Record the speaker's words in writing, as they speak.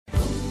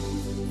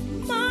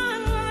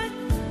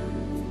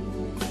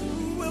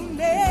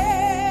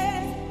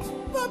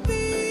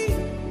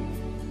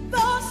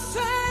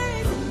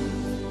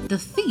The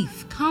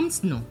thief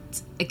comes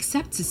not,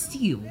 except to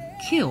steal,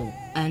 kill,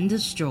 and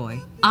destroy.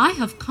 I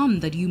have come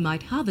that you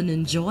might have and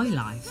enjoy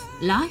life,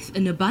 life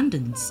in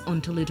abundance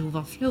until it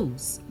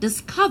overflows.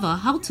 Discover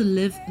how to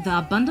live the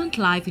abundant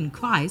life in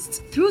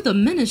Christ through the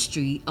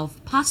ministry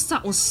of Pastor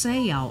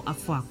Osei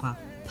Afuakwa.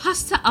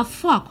 Pastor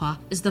Afuakwa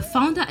is the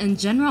founder and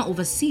general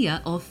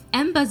overseer of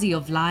Embassy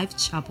of Life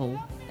Chapel,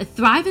 a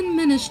thriving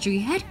ministry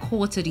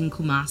headquartered in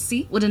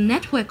Kumasi with a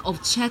network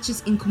of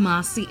churches in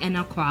Kumasi and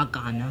Accra,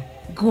 Ghana.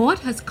 God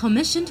has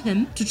commissioned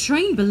him to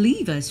train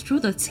believers through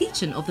the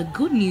teaching of the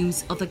good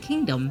news of the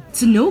kingdom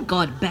to know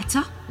God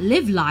better,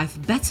 live life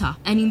better,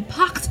 and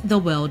impact the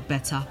world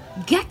better.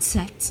 Get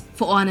set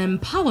for an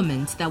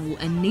empowerment that will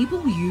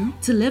enable you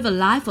to live a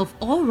life of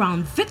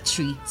all-round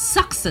victory,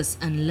 success,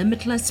 and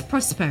limitless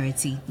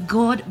prosperity.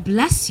 God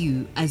bless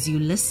you as you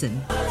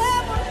listen.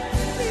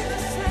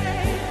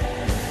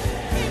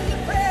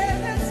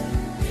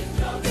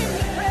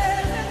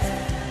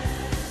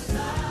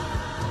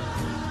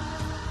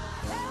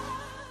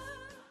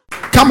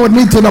 Come with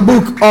me to the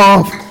book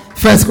of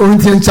 1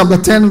 Corinthians chapter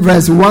 10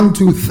 verse 1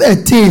 to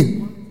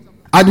 13.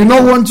 I do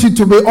not want you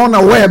to be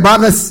unaware,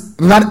 brothers,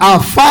 that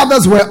our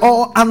fathers were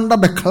all under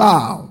the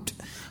cloud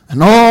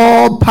and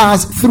all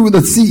passed through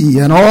the sea,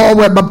 and all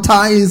were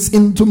baptized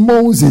into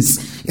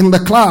Moses in the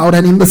cloud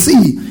and in the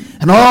sea,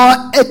 and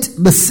all ate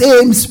the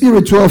same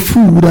spiritual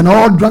food and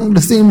all drank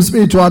the same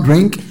spiritual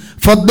drink,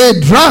 for they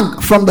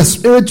drank from the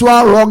spiritual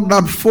rock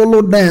that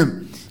followed them.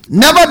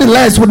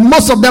 Nevertheless, with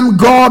most of them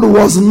God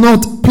was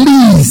not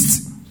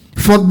pleased,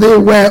 for they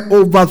were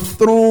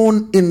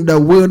overthrown in the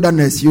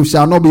wilderness. You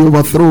shall not be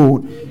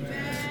overthrown.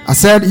 Amen. I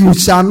said you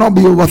shall not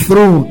be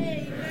overthrown.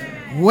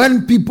 Amen.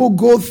 When people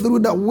go through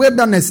the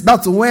wilderness,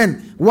 that's when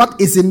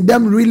what is in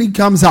them really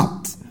comes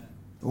out.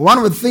 One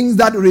of the things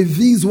that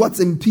reveals what's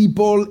in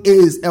people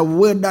is a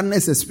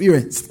wilderness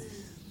experience.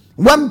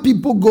 When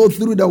people go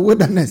through the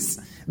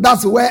wilderness,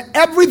 that's where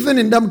everything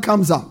in them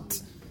comes out.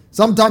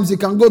 Sometimes you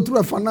can go through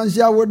a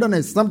financial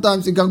wilderness.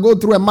 Sometimes you can go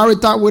through a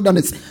marital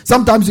wilderness.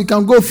 Sometimes you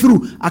can go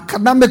through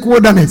academic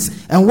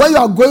wilderness. And when you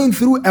are going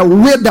through a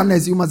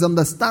wilderness, you must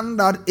understand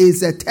that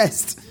it's a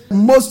test.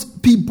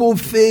 Most people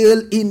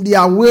fail in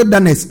their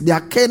wilderness.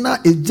 Their Cana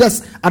is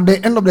just at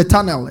the end of the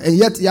tunnel, and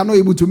yet you are not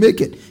able to make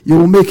it. You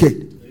will make it.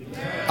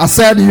 Amen. I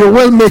said you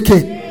will make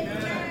it.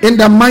 Amen. In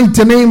the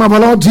mighty name of our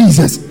Lord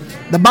Jesus.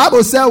 The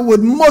Bible said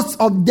with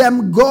most of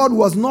them, God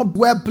was not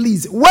well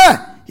pleased.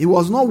 Where? He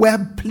was not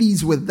well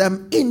pleased with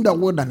them in the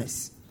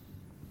wilderness.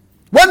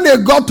 When they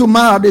got to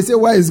Mara, they say,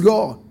 where is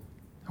God?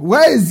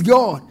 Where is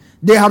God?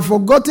 They had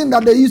forgotten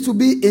that they used to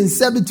be in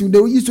servitude. They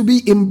used to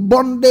be in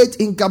bondage,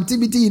 in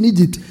captivity in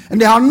Egypt.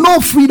 And they had no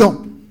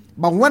freedom.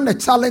 But when the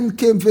challenge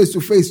came face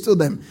to face to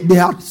them, they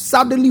had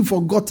suddenly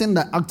forgotten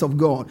the act of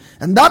God.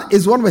 And that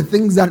is one of the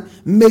things that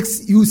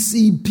makes you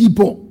see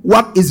people.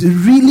 What is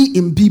really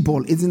in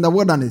people is in the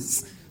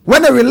wilderness.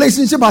 When a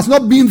relationship has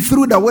not been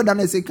through the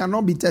wilderness, it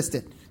cannot be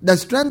tested. The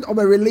strength of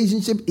a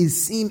relationship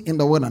is seen in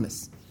the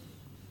wilderness.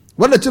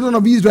 When the children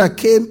of Israel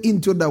came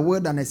into the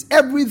wilderness,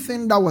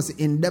 everything that was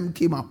in them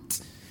came out.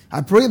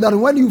 I pray that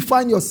when you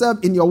find yourself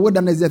in your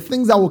wilderness, the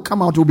things that will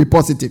come out will be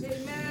positive.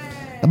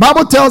 Amen. The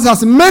Bible tells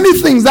us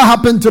many things that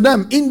happened to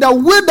them. In the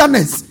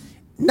wilderness,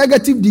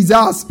 negative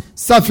desires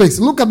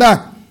surfaced. Look at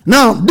that.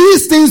 Now,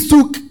 these things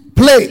took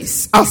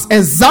place as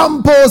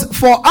examples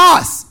for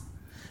us,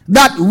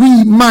 that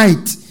we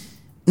might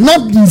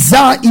not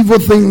desire evil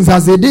things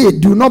as they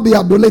did. Do not be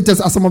idolaters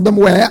as some of them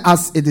were,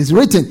 as it is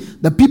written.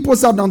 The people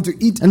sat down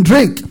to eat and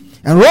drink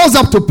and rose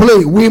up to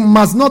play. We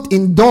must not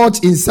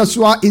indulge in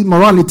sexual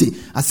immorality,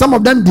 as some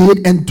of them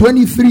did, and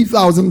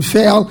 23,000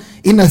 fell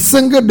in a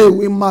single day.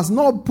 We must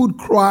not put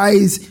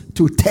Christ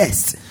to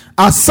test,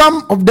 as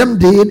some of them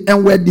did,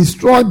 and were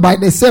destroyed by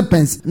the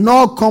serpents.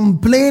 Nor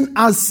complain,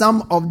 as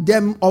some of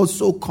them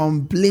also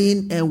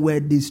complained and were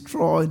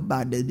destroyed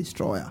by the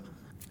destroyer.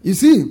 You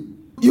see,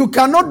 you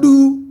cannot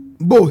do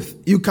both.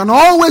 You can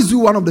always do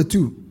one of the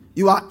two.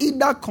 You are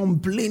either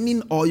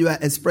complaining or you are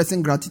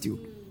expressing gratitude.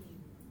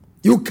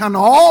 You can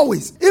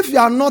always. If you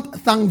are not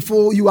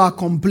thankful, you are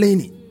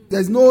complaining.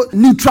 There's no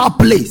neutral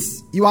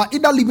place. You are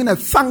either living a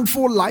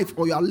thankful life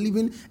or you are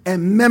living a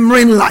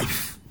murmuring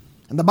life.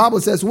 And the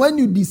Bible says when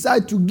you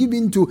decide to give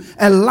into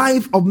a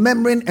life of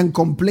murmuring and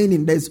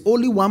complaining, there's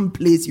only one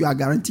place you are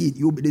guaranteed.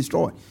 You will be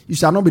destroyed. You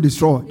shall not be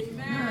destroyed.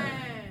 Amen.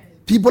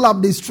 People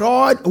have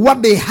destroyed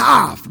what they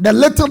have, the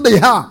little they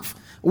have,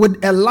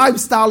 with a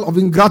lifestyle of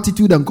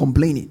ingratitude and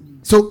complaining.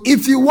 So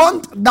if you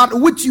want that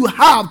which you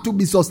have to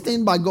be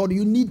sustained by God,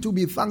 you need to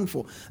be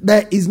thankful.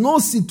 There is no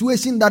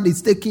situation that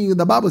is taking you.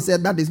 The Bible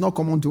said that is not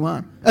common to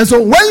man. And so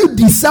when you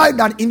decide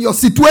that in your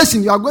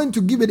situation, you are going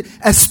to give it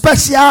a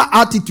special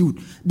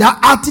attitude, that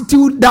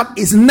attitude that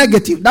is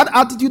negative, that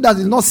attitude that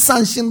is not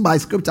sanctioned by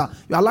scripture,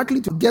 you are likely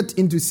to get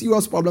into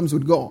serious problems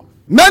with God.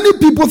 Many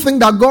people think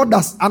that God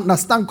does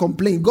understand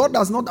complaint. God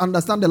does not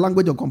understand the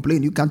language of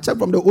complaint. You can check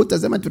from the Old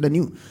Testament to the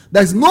New.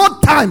 There's no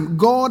time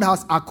God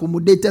has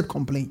accommodated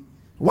complaint.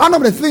 One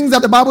of the things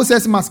that the Bible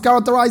says must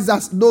characterize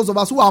us, those of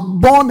us who are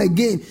born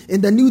again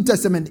in the New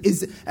Testament,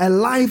 is a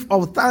life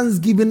of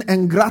thanksgiving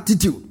and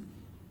gratitude.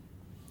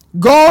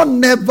 God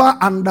never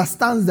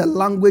understands the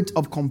language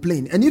of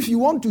complaint. And if you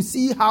want to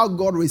see how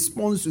God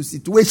responds to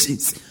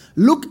situations,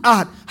 look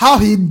at how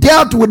he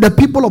dealt with the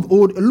people of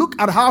old.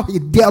 Look at how he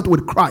dealt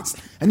with Christ.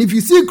 And if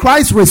you see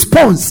Christ's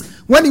response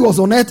when he was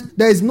on earth,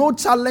 there is no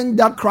challenge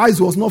that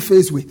Christ was not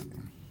faced with.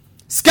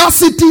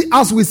 Scarcity,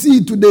 as we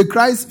see today,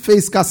 Christ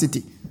faced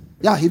scarcity.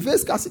 Yeah, he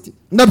faced scarcity.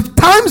 In the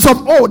times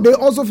of old, they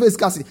also faced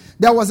scarcity.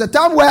 There was a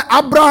time where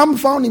Abraham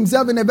found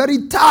himself in a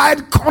very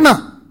tight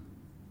corner.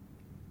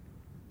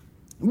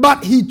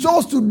 But he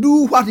chose to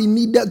do what he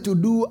needed to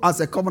do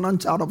as a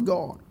covenant child of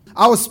God.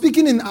 I was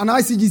speaking in an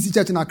ICGC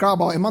church in Accra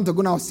about a month ago,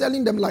 and I was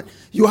telling them, like,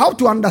 you have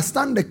to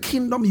understand the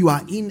kingdom you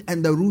are in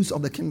and the rules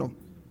of the kingdom.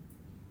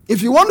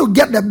 If you want to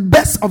get the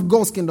best of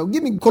God's kingdom,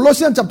 give me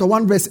Colossians chapter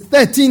 1 verse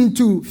 13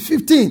 to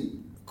 15.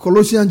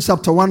 Colossians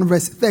chapter 1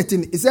 verse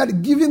 13. It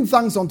said, giving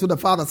thanks unto the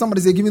Father. Somebody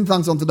say, giving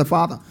thanks unto the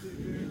Father.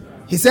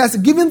 He says,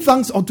 giving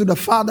thanks unto the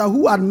Father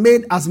who had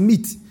made us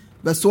meet.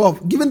 Verse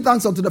 12. Giving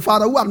thanks unto the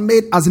Father who had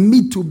made us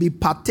meet to be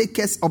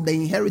partakers of the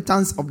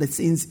inheritance of the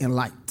saints in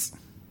light.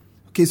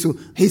 Okay, so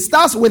he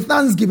starts with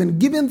thanksgiving.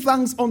 Giving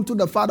thanks unto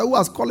the Father who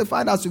has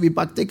qualified us to be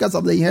partakers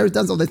of the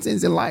inheritance of the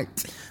saints in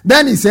light.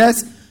 Then he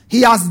says,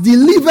 he has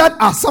delivered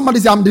us. Somebody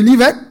say, I'm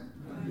delivered.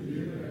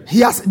 He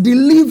has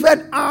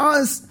delivered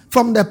us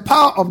from the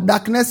power of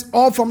darkness,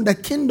 or from the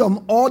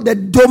kingdom or the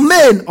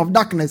domain of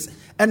darkness.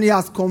 And he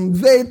has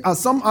conveyed, as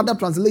some other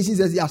translations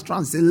says, he has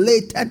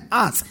translated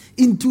us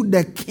into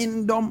the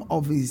kingdom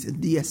of his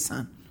dear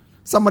son.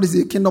 Somebody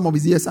say, kingdom of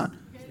his dear son.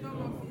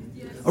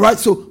 All right,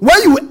 so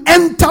when you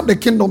enter the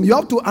kingdom, you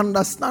have to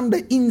understand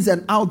the ins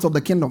and outs of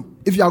the kingdom.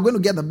 If you are going to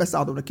get the best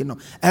out of the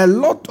kingdom. A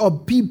lot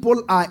of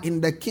people are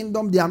in the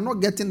kingdom. They are not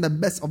getting the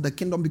best of the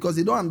kingdom because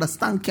they don't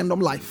understand kingdom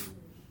life.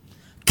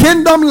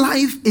 Kingdom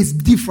life is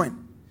different.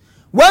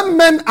 When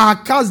men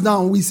are cast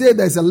down, we say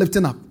there's a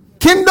lifting up.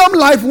 Kingdom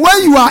life,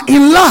 when you are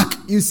in lack,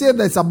 you say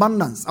there's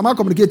abundance. Am I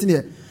communicating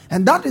here?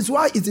 And that is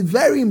why it's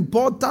very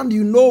important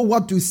you know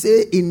what to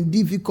say in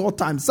difficult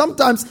times.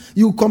 Sometimes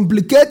you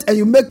complicate and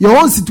you make your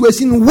own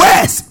situation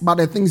worse by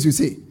the things you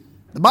say.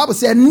 The Bible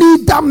said,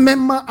 neither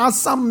member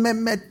as some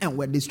membered and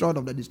were destroyed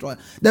of the destroyer.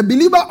 The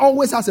believer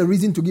always has a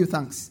reason to give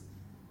thanks.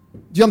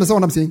 Do you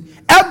understand what I'm saying?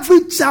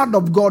 Every child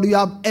of God, you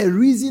have a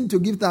reason to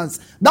give thanks.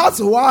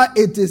 That's why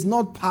it is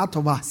not part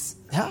of us.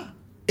 Yeah.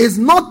 It's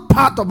not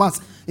part of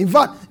us. In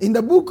fact, in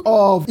the book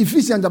of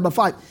Ephesians chapter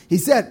 5, he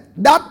said,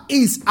 that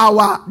is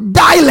our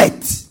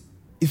dialect.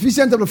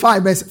 Ephesians chapter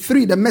 5 verse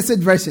 3, the Message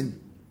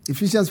version.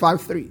 Ephesians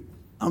 5:3.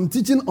 I'm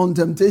teaching on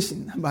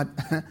temptation, but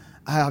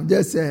I have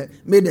just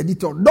made a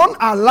detour. Don't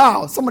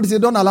allow. Somebody say,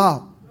 don't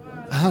allow.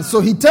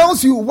 So he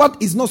tells you what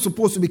is not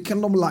supposed to be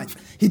kingdom life.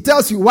 He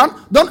tells you, one,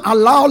 don't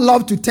allow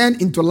love to turn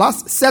into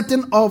lust,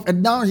 setting off a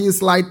downhill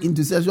slide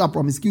into sexual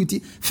promiscuity,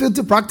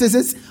 filthy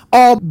practices,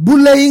 or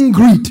bullying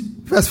greed.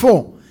 Verse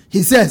 4,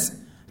 he says,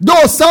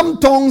 though some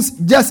tongues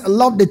just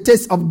love the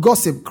taste of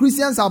gossip,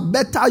 Christians have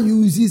better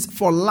uses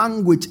for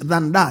language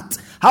than that.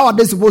 How are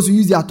they supposed to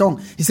use their tongue?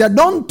 He said,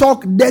 don't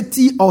talk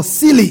dirty or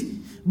silly,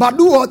 but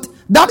do what?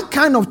 That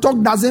kind of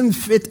talk doesn't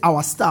fit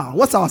our style.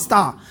 What's our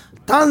style?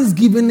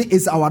 Thanksgiving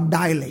is our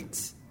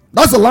dialect.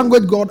 That's the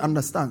language God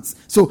understands.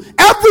 So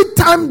every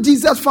time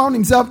Jesus found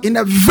himself in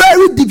a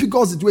very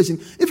difficult situation,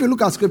 if you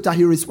look at scripture,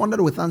 he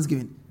responded with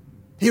thanksgiving.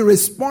 He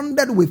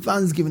responded with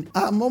thanksgiving.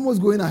 I'm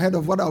almost going ahead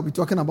of what I'll be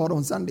talking about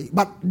on Sunday.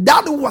 But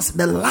that was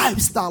the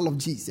lifestyle of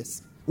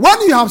Jesus.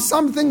 When you have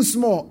something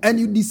small and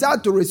you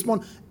decide to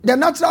respond, the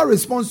natural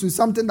response to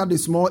something that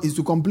is small is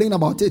to complain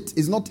about it.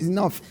 It's not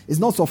enough. It's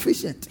not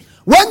sufficient.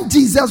 When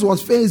Jesus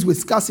was faced with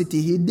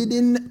scarcity, he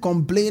didn't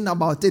complain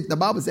about it. The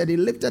Bible said he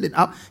lifted it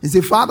up and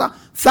said, Father,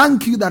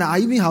 thank you that I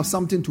even have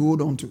something to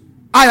hold on to.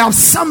 I have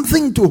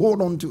something to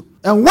hold on to.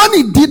 And when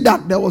he did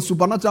that, there was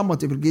supernatural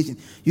multiplication.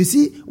 You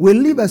see, we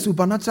live a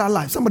supernatural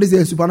life. Somebody say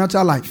a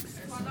supernatural life.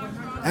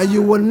 And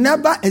you will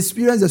never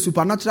experience a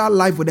supernatural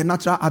life with a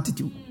natural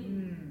attitude.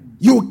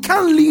 You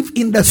can't live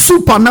in the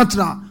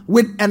supernatural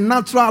with a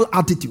natural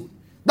attitude.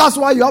 That's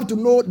why you have to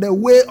know the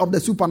way of the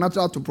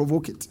supernatural to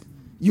provoke it.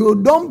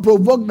 You don't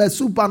provoke the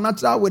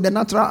supernatural with a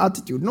natural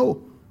attitude.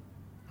 No.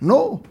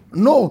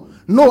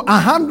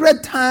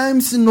 100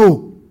 times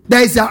no.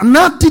 There is an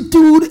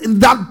attitude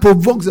that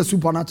provokes the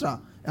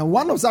supernatural. And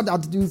one of such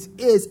attitudes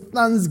is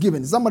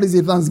thanksgiving. Somebody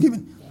say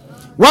thanksgiving.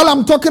 While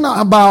I'm talking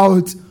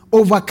about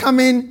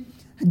overcoming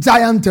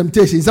giant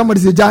temptations. Somebody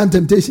say giant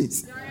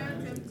temptations.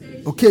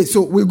 Okay,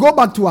 so we go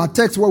back to our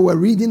text where we're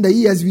reading the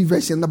ESV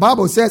version. The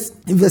Bible says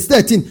in verse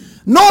 13,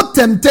 no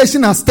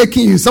temptation has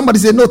taken you. Somebody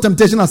say no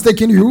temptation has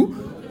taken you.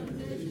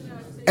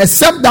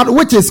 Except that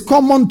which is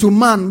common to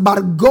man,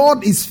 but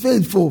God is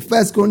faithful.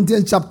 1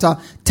 Corinthians chapter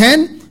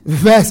 10,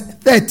 verse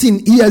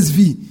 13,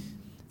 ESV.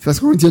 1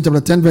 Corinthians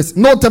chapter 10, verse.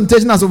 No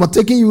temptation has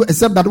overtaken you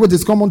except that which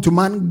is common to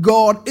man.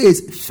 God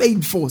is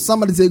faithful.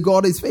 Somebody say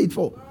God is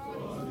faithful.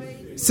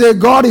 Say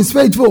God is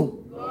faithful.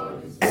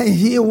 And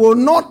he will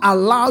not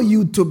allow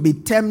you to be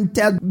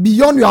tempted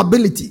beyond your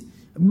ability.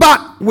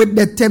 But with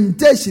the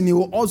temptation, he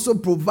will also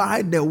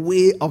provide the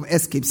way of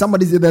escape.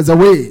 Somebody say there's a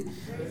way.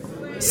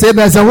 Say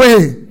there's a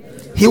way.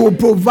 He will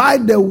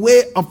provide the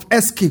way of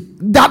escape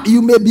that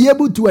you may be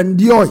able to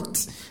endure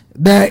it.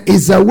 There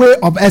is a way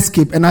of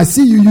escape, and I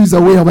see you use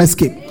a way of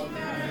escape.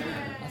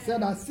 I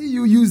said, I see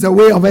you use a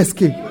way of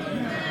escape.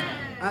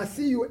 I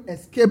see you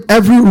escape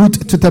every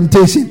route to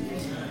temptation.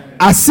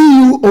 I see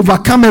you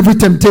overcome every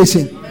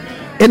temptation.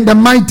 In the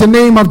mighty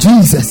name of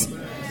Jesus.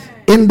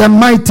 In the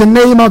mighty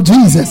name of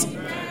Jesus.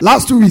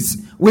 Last 2 weeks,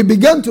 we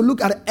began to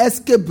look at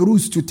escape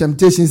routes to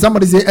temptation.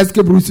 Somebody say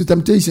escape routes to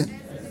temptation.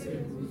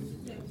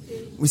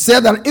 We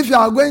said that if you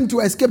are going to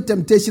escape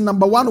temptation,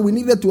 number one, we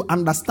needed to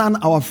understand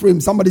our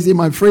frame. Somebody say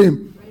my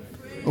frame.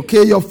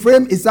 Okay, your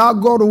frame is how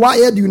God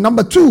wired you.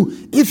 Number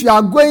two, if you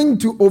are going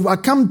to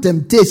overcome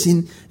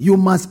temptation, you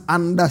must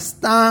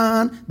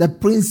understand the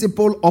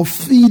principle of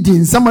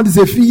feeding. Somebody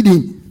say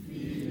feeding.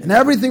 And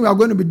everything we are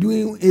going to be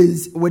doing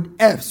is with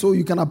F, so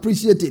you can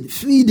appreciate it.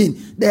 Feeding,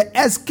 the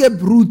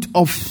escape route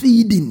of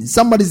feeding.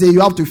 Somebody say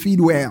you have to feed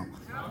well.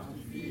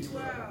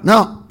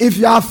 Now, if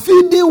you are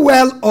feeding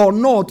well or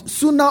not,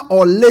 sooner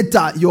or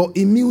later, your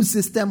immune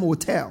system will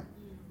tell.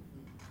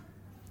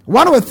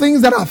 One of the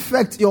things that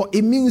affect your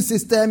immune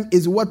system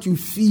is what you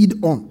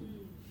feed on.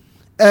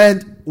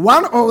 And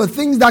one of the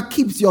things that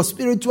keeps your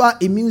spiritual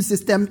immune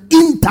system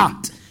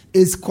intact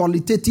is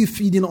qualitative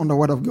feeding on the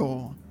Word of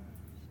God.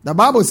 The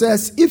Bible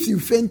says, if you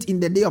faint in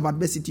the day of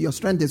adversity, your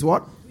strength is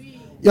what?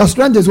 Your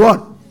strength is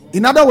what?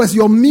 In other words,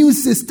 your immune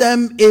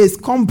system is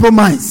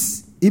compromised.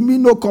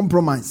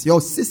 Immunocompromised. Your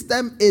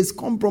system is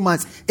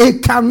compromised.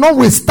 It cannot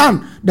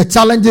withstand the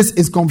challenges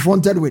it's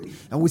confronted with.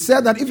 And we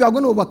said that if you are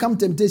going to overcome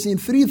temptation,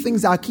 3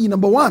 things are key.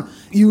 Number one,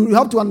 you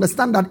have to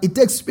understand that it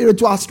takes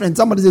spiritual strength.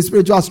 Somebody say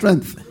spiritual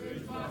strength.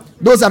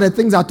 Those are the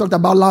things I talked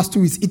about last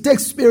 2 weeks. It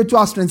takes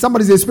spiritual strength.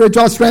 Somebody say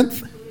spiritual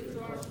strength.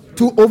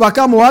 To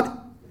overcome what?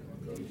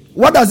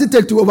 What does it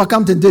take to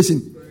overcome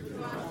temptation?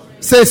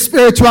 Say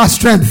spiritual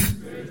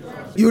strength.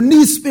 You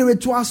need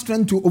spiritual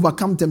strength to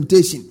overcome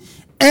temptation.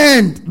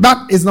 And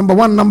that is number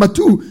one. Number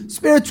two,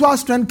 spiritual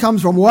strength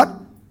comes from what?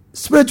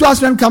 Spiritual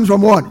strength comes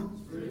from what?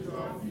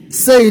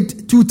 Say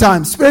it 2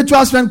 times.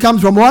 Spiritual strength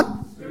comes from what?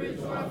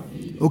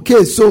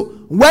 Okay, so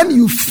when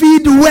you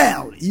feed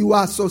well, you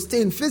are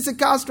sustained.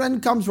 Physical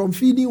strength comes from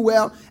feeding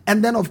well,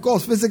 and then of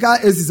course physical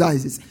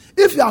exercises.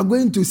 If you are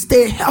going to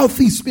stay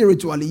healthy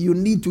spiritually, you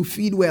need to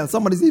feed well.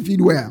 Somebody say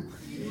feed well.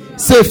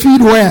 Say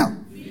feed well.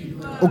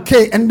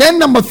 Okay, and then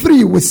number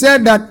 3, we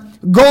said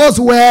that God's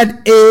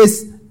word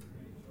is.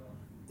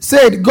 Say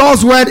it,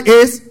 God's word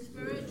is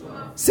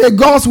spiritual. Say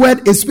God's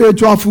word is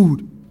spiritual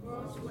food.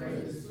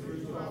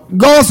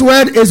 God's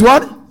word is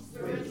what?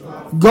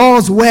 Spiritual.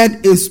 God's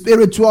word is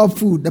spiritual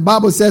food. The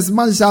Bible says,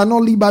 man shall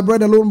not live by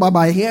bread alone, but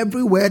by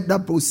every word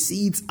that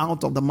proceeds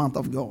out of the mouth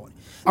of God.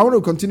 I want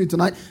to continue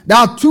tonight. There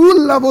are 2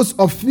 levels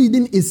of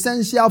feeding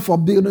essential for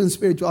building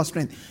spiritual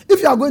strength.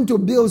 If you are going to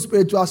build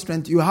spiritual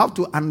strength, you have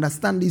to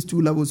understand these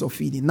 2 levels of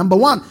feeding. Number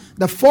 1,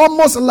 the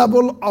foremost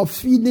level of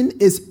feeding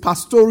is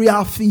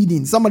pastoral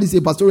feeding. Somebody say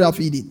pastoral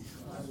feeding.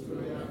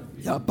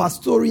 Yeah,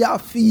 pastoral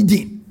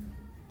feeding.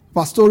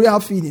 Pastoral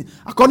feeding.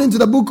 According to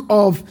the book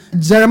of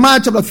Jeremiah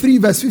chapter 3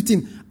 verse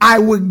 15, I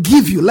will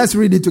give you, let's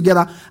read it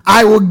together.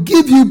 I will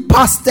give you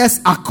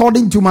pastors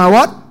according to my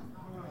what?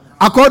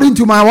 According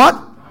to my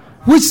what?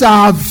 Which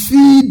shall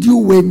feed you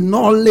with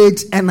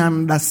knowledge and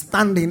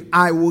understanding.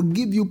 I will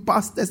give you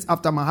pastors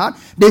after my heart.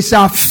 They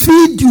shall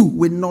feed you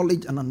with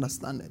knowledge and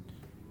understanding.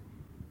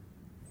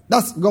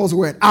 That's God's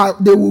word.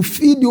 They will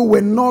feed you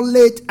with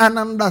knowledge and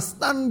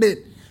understanding.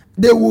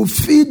 They will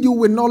feed you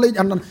with knowledge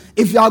and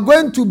if you are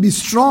going to be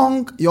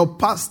strong, your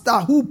pastor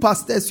who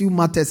pastors you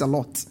matters a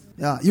lot.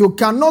 Yeah, you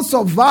cannot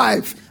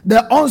survive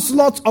the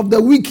onslaught of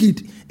the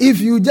wicked if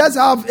you just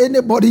have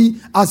anybody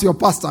as your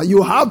pastor.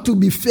 You have to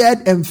be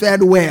fed and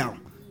fed well.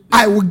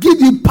 I will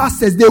give you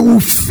pastors. They will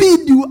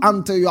feed you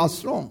until you are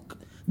strong.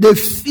 They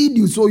feed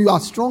you so you are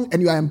strong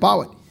and you are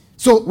empowered.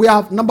 So we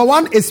have, number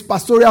 1 is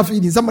pastoral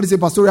feeding. Somebody say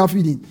pastoral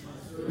feeding.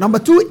 Number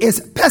 2 is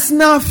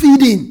personal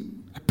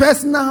feeding.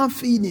 Personal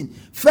feeding.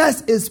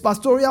 First is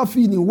pastoral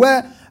feeding,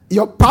 where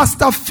your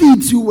pastor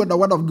feeds you with the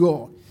word of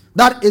God.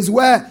 That is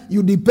where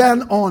you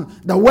depend on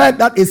the word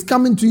that is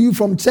coming to you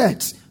from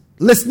church.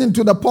 Listening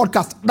to the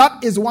podcast.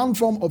 That is one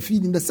form of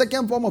feeding. The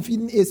second form of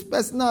feeding is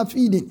personal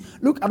feeding.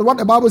 Look at what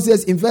the Bible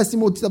says in 1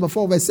 Timothy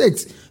 4 verse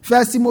 6.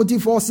 1 Timothy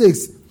 4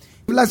 6.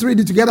 Let's read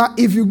it together.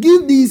 If you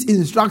give these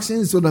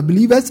instructions to the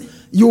believers,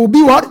 you will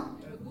be what?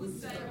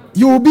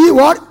 You will be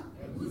what?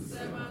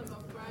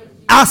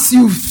 As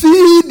you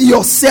feed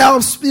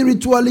yourself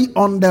spiritually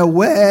on the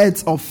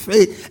words of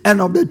faith and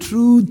of the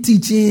true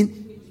teaching.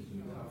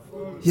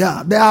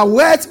 Yeah, there are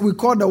words we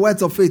call the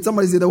words of faith.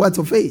 Somebody say the words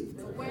of faith.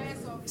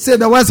 Say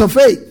the words of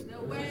faith.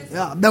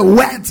 The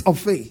words of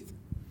faith.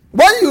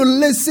 When you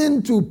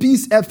listen to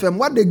Peace FM,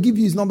 what they give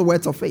you is not the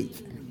words of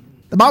faith.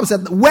 The Bible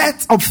said the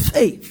words of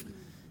faith.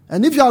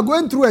 And if you are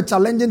going through a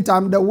challenging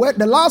time, the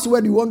last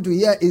word you want to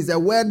hear is a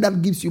word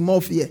that gives you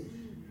more fear.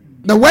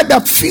 The word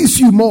that feeds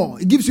you more.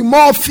 It gives you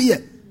more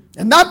fear.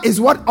 And that is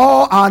what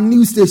all our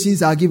news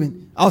stations are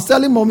giving. I was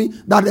telling mommy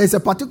that there's a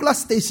particular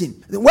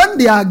station. When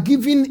they are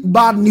giving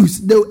bad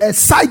news, the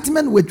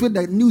excitement with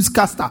the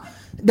newscaster,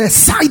 the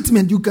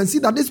excitement, you can see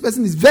that this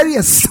person is very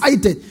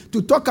excited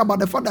to talk about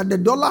the fact that the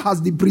dollar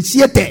has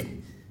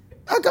depreciated.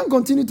 I can't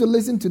continue to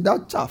listen to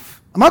that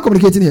chaff. Am I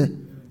communicating here?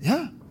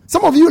 Yeah.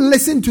 Some of you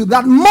listen to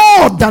that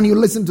more than you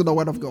listen to the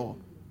word of God.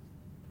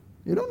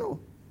 You don't know.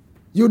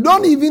 You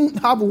don't even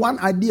have one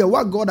idea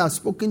what God has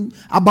spoken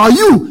about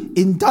you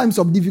in times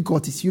of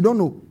difficulties. You don't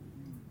know.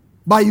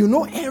 But you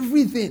know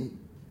everything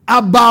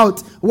about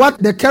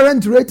what the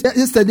current rate,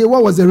 yesterday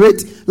what was the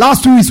rate,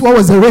 last 2 weeks what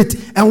was the rate,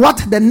 and what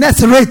the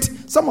next rate.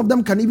 Some of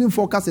them can even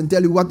forecast and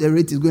tell you what the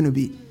rate is going to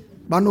be.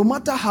 But no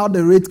matter how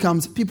the rate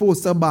comes, people will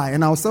still buy,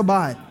 and I'll still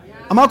buy.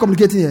 Am I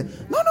communicating here?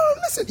 No,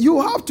 listen,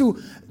 you have to.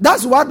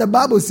 That's what the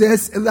Bible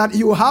says, that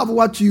you have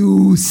what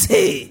you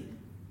say.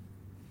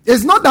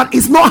 It's not that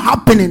it's not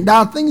happening. There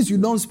are things you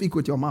don't speak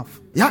with your mouth.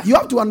 Yeah, you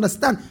have to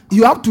understand.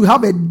 You have to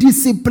have a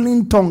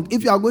disciplined tongue.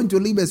 If you are going to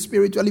live a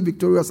spiritually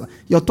victorious,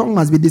 your tongue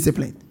must be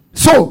disciplined.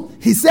 So,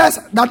 he says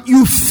that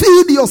you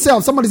feed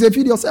yourself. Somebody say,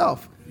 feed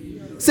yourself.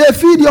 Say,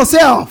 feed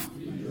yourself.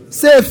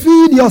 Say,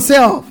 feed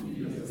yourself.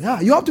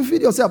 Yeah, you have to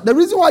feed yourself. The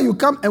reason why you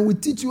come and we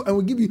teach you and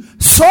we give you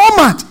so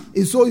much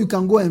is so you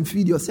can go and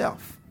feed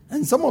yourself.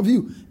 And some of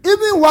you,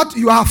 even what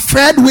you are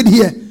fed with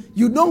here,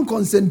 you don't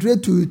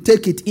concentrate to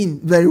take it in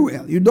very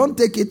well. You don't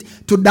take it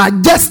to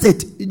digest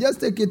it. You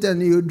just take it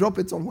and you drop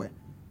it somewhere.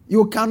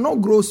 You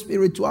cannot grow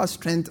spiritual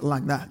strength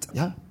like that.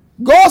 Yeah.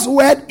 God's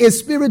word is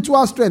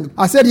spiritual strength.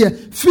 I said here,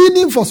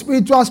 feeding for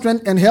spiritual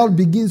strength and health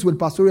begins with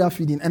pastoral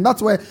feeding. And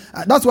that's why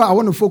I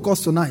want to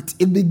focus tonight.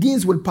 It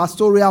begins with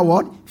pastoral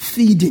what?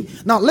 Feeding.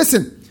 Now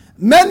listen,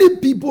 many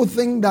people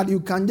think that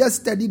you can just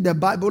study the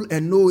Bible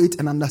and know it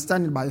and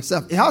understand it by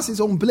yourself. It has its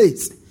own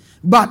place.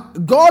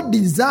 But God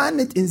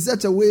designed it in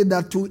such a way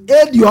that to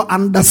aid your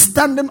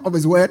understanding of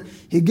his word,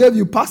 he gave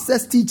you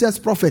pastors, teachers,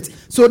 prophets,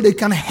 so they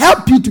can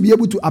help you to be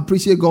able to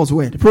appreciate God's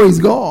word. Praise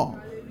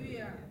God.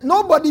 Hallelujah.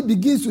 Nobody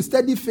begins to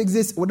study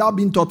physics without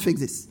being taught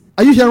physics.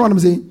 Are you hearing what I'm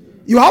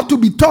saying? You have to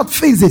be taught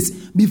physics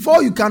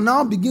before you can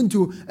now begin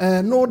to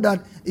know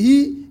that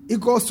E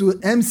equals to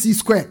MC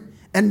squared.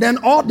 And then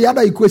all the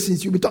other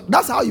equations you'll be taught.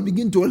 That's how you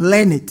begin to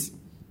learn it.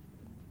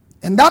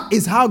 And that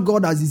is how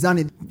God has designed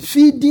it.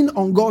 Feeding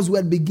on God's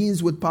word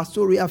begins with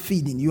pastoral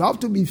feeding. You have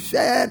to be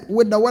fed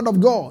with the word of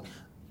God.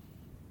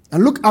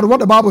 And look at what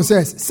the Bible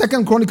says.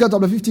 2 Chronicles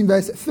chapter 15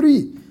 verse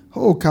 3.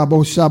 Oh,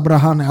 Kabo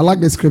Shabrahana. I like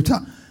the scripture.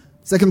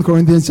 2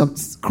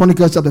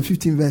 Chronicles chapter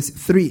 15 verse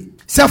 3.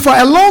 So for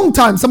a long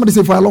time, somebody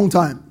say for a long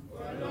time.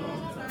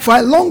 For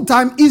a long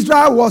time,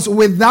 Israel was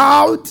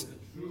without,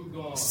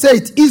 say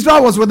it,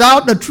 Israel was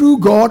without the true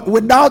God,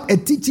 without a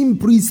teaching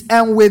priest,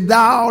 and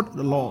without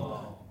the law.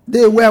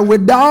 They were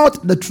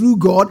without the true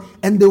God,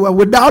 and they were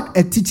without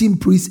a teaching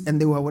priest, and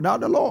they were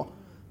without the law.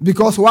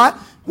 Because why?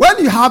 When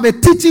you have a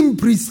teaching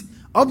priest,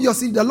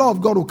 obviously the law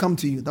of God will come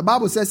to you. The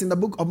Bible says in the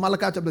book of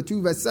Malachi chapter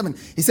 2 verse 7,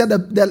 he said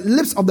that the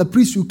lips of the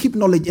priest should keep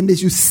knowledge, and they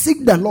should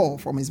seek the law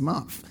from his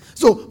mouth.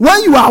 So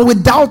when you are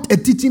without a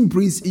teaching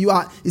priest, you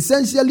are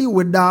essentially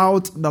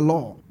without the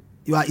law.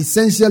 You are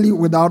essentially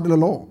without the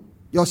law.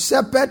 Your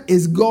shepherd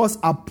is God's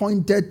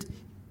appointed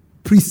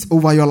priest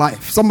over your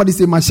life. Somebody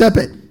say, my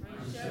shepherd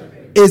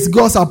is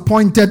God's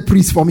appointed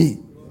priest for me.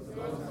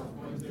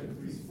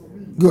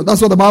 Good.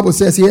 That's what the Bible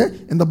says here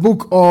in the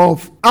book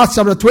of Acts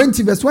chapter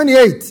 20 verse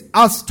 28.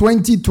 Acts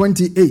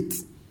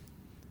 20:28.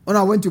 When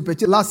I went to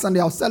preach last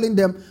Sunday, I was telling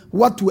them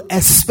what to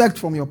expect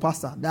from your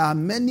pastor. There are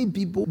many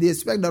people, they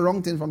expect the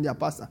wrong thing from their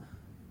pastor.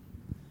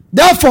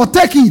 Therefore,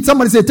 take heed.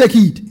 Somebody say, take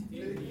heed.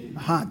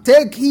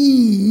 Take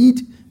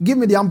heed. Give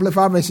me the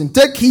Amplified version.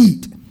 Take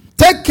heed.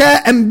 Take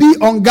care and be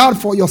on guard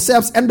for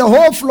yourselves and the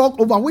whole flock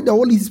over which the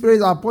Holy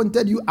Spirit has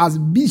appointed you as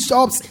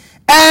bishops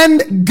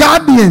and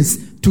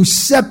guardians to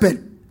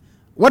shepherd.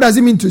 What does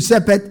it mean to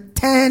shepherd?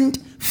 Tend,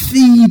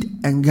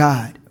 feed, and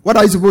guard. What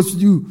are you supposed to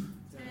do?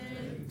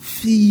 Tend.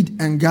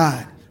 Feed and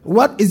guard.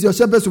 What is your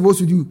shepherd supposed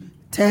to do?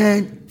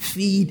 Tend,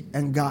 feed,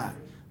 and guard.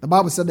 The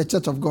Bible said the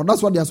church of God,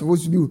 that's what they are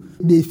supposed to do.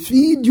 They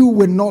feed you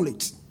with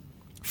knowledge.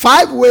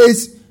 5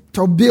 ways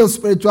to build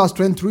spiritual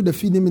strength through the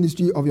feeding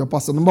ministry of your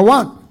pastor. Number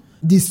 1.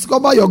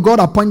 Discover your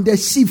God-appointed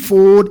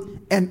sheepfold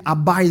and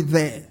abide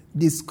there.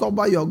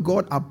 Discover your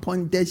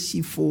God-appointed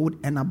sheepfold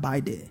and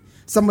abide there.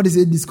 Somebody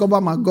say, discover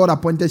my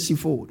God-appointed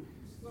sheepfold.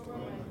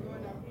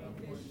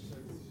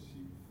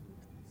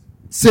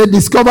 Say,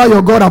 discover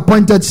your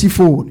God-appointed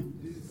sheepfold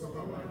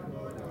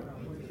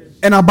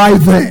and abide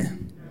there.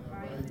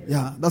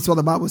 Yeah, that's what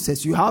the Bible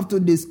says. You have to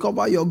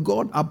discover your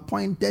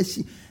God-appointed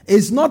sheep.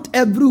 It's not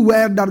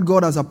everywhere that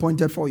God has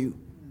appointed for you.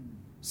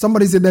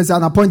 Somebody say, there's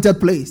an appointed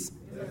place.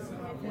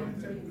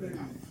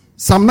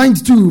 Psalm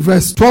 92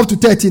 verse 12 to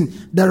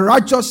 13. The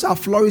righteous shall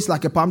flourish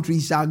like a palm tree,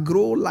 shall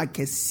grow like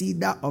a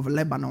cedar of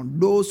Lebanon.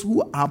 Those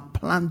who are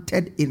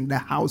planted in the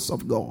house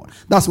of God.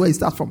 That's where it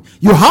starts from.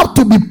 You have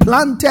to be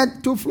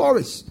planted to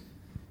flourish.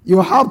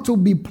 You have to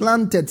be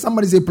planted.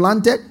 Somebody say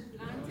planted.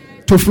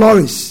 To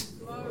flourish.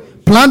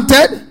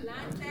 planted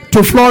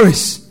to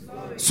flourish.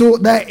 So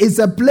there is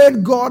a place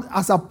God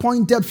has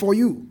appointed for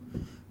you.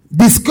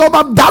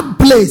 Discover that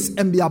place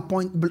and be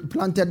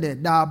planted there.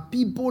 There are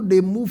people,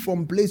 they move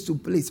from place to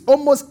place.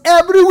 Almost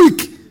every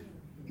week,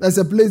 there's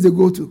a place they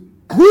go to.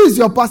 Who is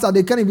your pastor?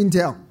 They can't even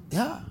tell.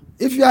 Yeah.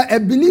 If you are a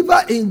believer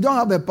and you don't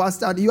have a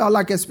pastor, you are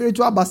like a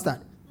spiritual bastard.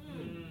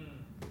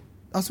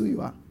 That's who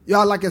you are. You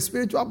are like a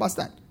spiritual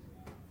bastard.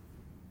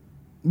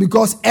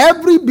 Because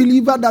every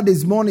believer that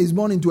is born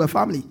into a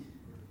family.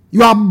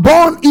 You are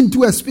born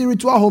into a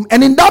spiritual home.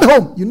 And in that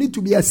home, you need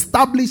to be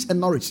established and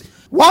nourished.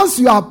 Once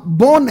you are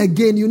born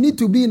again, you need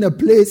to be in a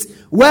place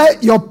where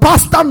your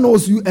pastor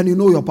knows you and you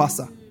know your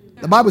pastor.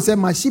 The Bible says,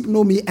 my sheep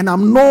know me and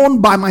I'm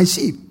known by my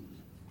sheep.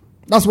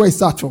 That's where it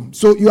starts from.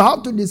 So you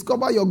have to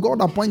discover your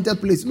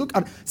God-appointed place. Look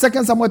at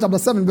 2 Samuel chapter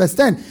 7 verse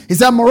 10. He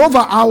said,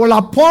 moreover, I will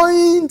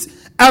appoint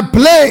a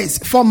place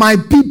for my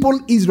people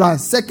Israel.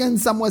 2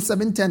 Samuel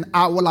 7:10.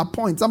 I will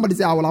appoint. Somebody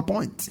say, I will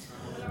appoint.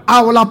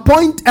 I will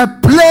appoint a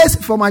place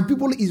for my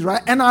people Israel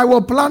and I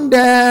will plant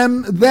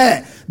them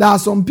there. There are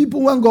some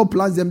people, when God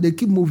plants them, they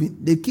keep moving.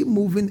 They keep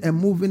moving and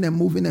moving and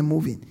moving and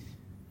moving.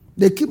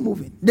 They keep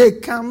moving. They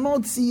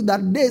cannot see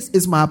that this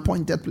is my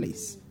appointed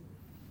place.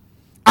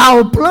 I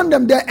will plant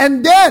them there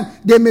and then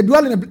they may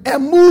dwell in a place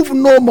and move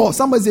no more.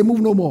 Somebody say,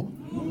 move no more.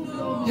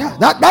 Yeah,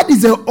 that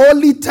is the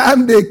only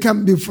time they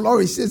can be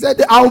flourished. He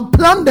said, I will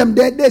plant them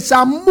there. They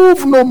shall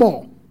move no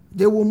more.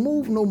 They will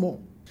move no more.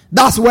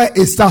 That's where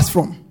it starts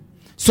from.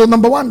 So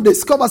number one,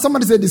 discover.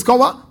 Somebody say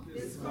discover.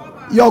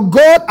 Your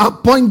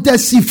God-appointed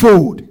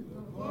sheepfold.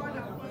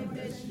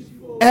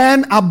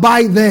 And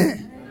abide there.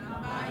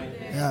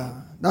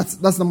 Yeah,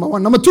 that's number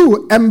one. Number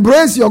two,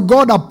 embrace your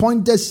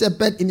God-appointed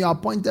shepherd in your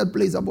appointed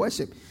place of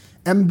worship.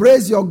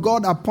 Embrace your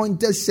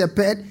God-appointed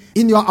shepherd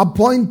in your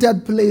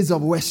appointed place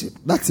of worship.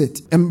 That's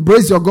it.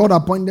 Embrace your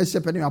God-appointed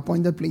shepherd in your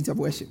appointed place of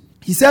worship.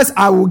 He says,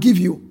 I will give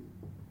you.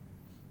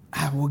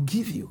 I will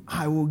give you.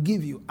 I will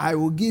give you. I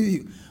will give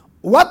you.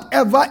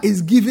 Whatever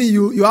is given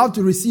you, you have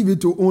to receive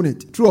it to own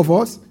it. True of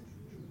us?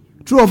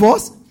 True of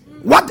us?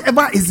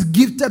 Whatever is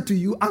gifted to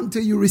you,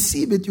 until you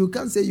receive it, you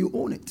can't say you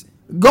own it.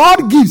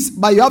 God gives,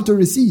 but you have to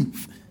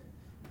receive.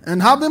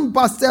 And having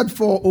pastored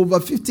for over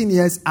 15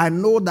 years, I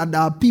know that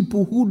there are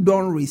people who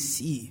don't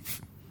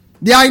receive.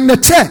 They are in the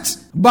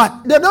church,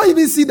 but they don't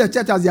even see the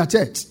church as their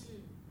church.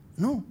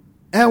 No.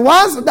 And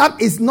once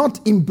that is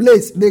not in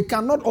place, they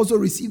cannot also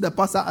receive the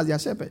pastor as their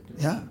shepherd.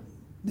 Yeah,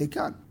 they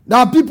can't. There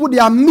are people, they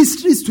are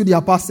mysteries to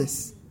their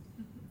pastors.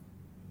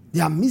 They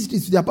are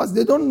mysteries to their pastors.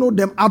 They don't know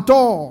them at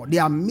all. They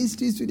are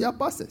mysteries to their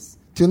pastors.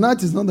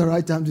 Tonight is not the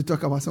right time to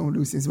talk about some of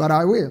those things, but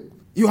I will.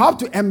 You have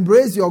to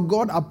embrace your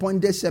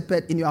God-appointed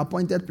shepherd in your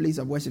appointed place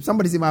of worship.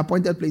 Somebody say, my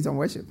appointed place of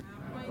worship.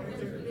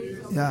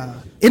 Yeah.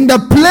 In the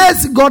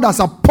place God has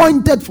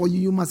appointed for you,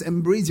 you must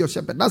embrace your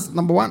shepherd. That's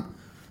number one.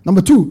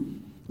 Number two,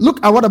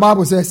 look at what the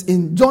Bible says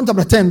in John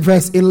chapter 10,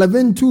 verse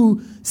 11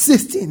 to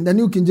 16, the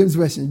New King James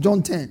Version,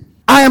 John 10.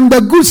 I am the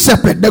good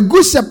shepherd. The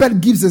good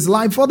shepherd gives his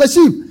life for the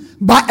sheep.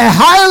 But a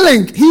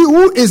hireling, he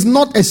who is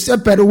not a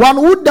shepherd, one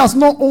who does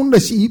not own the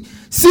sheep,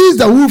 sees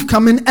the wolf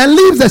coming and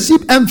leaves the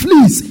sheep and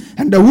flees.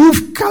 And the wolf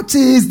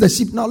catches the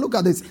sheep. Now look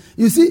at this.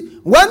 You see,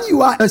 when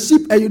you are a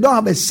sheep and you don't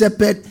have a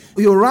shepherd,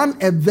 you run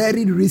a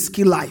very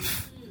risky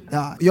life.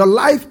 Your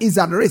life is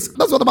at risk.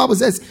 That's what the Bible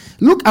says.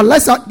 Look,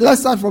 let's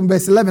start from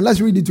verse 11. Let's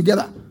read it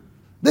together.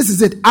 This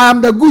is it. I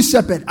am the good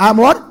shepherd. I am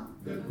what?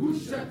 The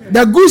good shepherd.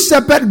 The good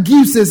shepherd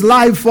gives his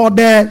life for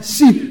the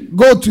sheep.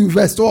 Go to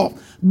verse 12.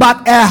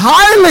 But a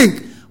hireling,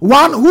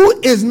 one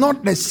who is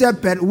not the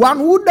shepherd, one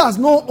who does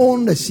not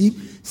own the sheep,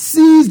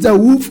 sees the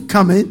wolf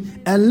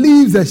coming and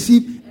leaves the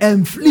sheep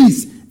and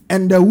flees.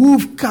 And the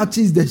wolf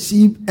catches the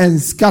sheep and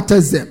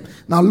scatters them.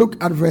 Now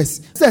look at verse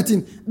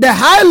 13. The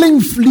hireling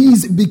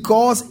flees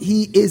because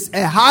he is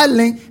a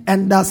hireling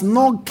and does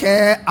not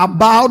care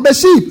about the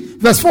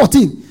sheep. Verse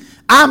 14.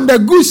 I am the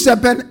good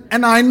shepherd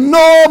and I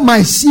know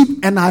my sheep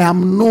and I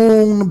am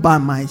known by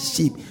my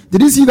sheep.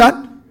 Did you see that?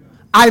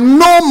 I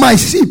know my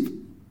sheep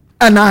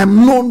and I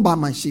am known by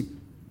my sheep.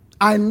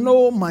 I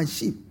know my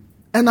sheep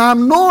and I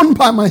am known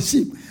by my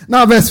sheep.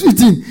 Now verse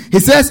 15. He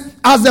says,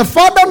 as the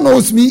Father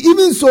knows me,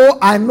 even so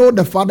I know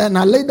the Father and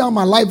I lay down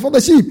my life for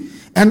the sheep.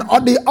 And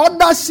all the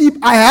other sheep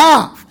I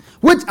have,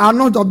 which are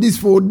not of this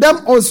fold,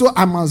 them also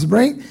I must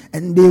bring,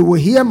 and they will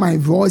hear my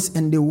voice,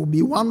 and there will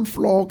be one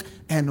flock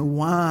and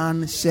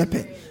one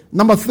shepherd.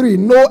 Number 3,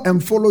 know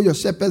and follow your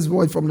shepherd's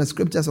voice from the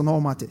scriptures on all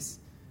matters.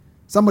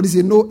 Somebody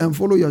say, know and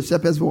follow your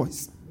shepherd's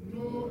voice.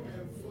 Know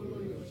and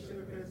follow your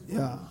shepherd's voice.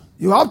 Yeah.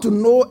 You have to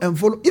know and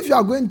follow. If you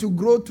are going to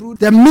grow through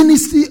the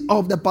ministry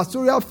of the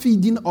pastoral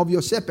feeding of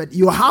your shepherd,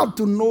 you have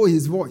to know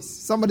his voice.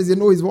 Somebody say,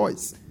 know his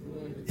voice.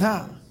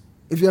 Yeah.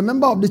 If you're a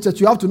member of the church,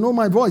 you have to know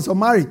my voice or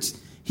marriage.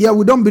 Here,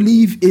 we don't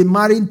believe in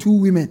marrying 2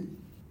 women.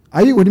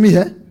 Are you with me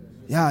here?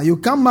 Yeah, you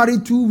can't marry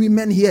 2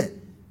 women here.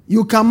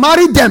 You can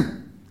marry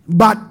them,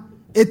 but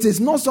it is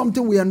not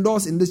something we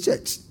endorse in the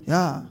church.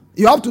 Yeah.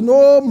 You have to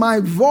know my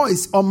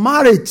voice on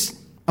marriage.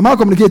 Am I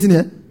communicating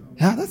here?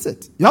 Yeah, that's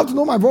it. You have to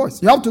know my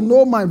voice. You have to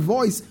know my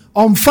voice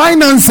on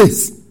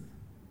finances.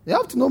 You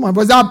have to know my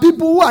voice. There are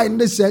people who are in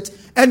this church,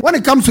 and when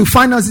it comes to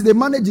finances, they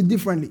manage it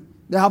differently.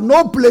 They have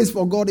no place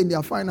for God in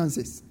their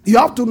finances. You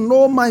have to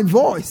know my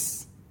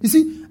voice. You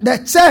see, the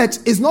church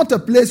is not a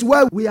place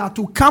where we are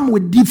to come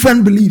with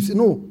different beliefs.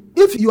 No.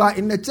 If you are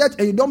in the church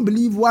and you don't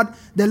believe what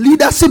the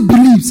leadership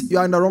believes, you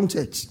are in the wrong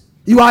church.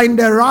 You are in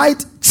the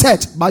right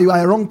church, but you are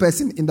a wrong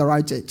person in the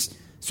right church.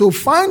 So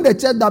find a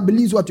church that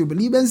believes what you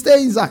believe and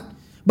stay inside.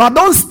 But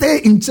don't stay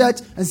in church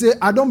and say,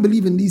 I don't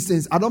believe in these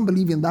things. I don't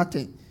believe in that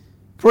thing.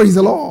 Praise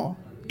the Lord.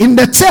 In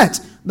the church,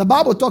 the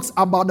Bible talks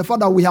about the fact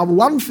that we have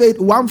one faith,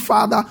 one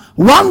Father,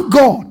 one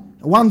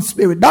God, one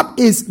Spirit. That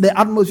is the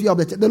atmosphere of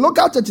the church. The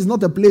local church is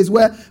not a place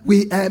where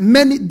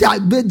many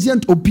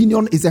divergent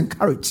opinion is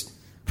encouraged.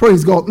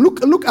 Praise God.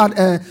 Look at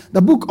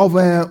the book of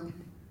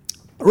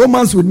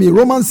Romans with me.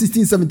 Romans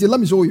 16:17. Let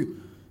me show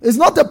you. It's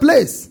not a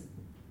place.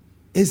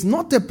 It's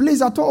not a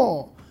place at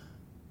all.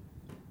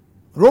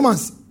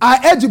 Romans,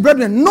 I urge you,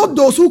 brethren, not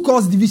those who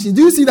cause divisions.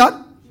 Do you see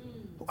that?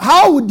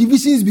 How would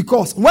divisions be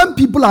caused? When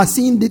people are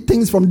seeing the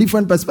things from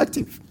different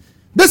perspectives.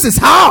 This is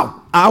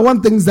how I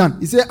want things done.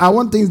 He said, I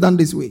want things done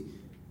this way.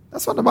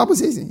 That's what the Bible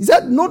says. He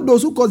said, not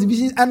those who cause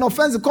divisions and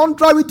offense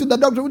contrary to the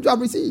doctrine which you have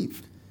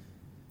received,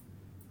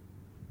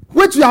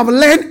 which you have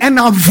learned, and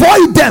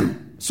avoid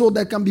them. So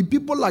there can be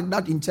people like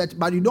that in church,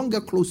 but you don't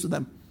get close to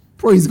them.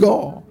 Praise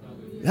God.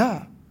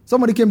 Yeah.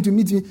 Somebody came to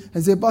meet me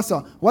and said,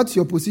 Pastor, what's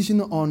your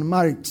position on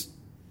marriage?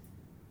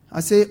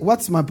 I say,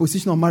 what's my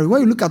position on marriage?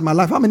 When you look at my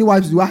life, how many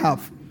wives do I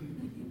have?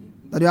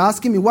 That you're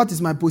asking me, what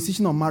is my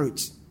position on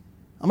marriage?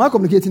 Am I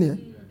communicating here?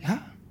 Yeah.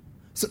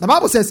 So the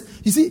Bible says,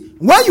 you see,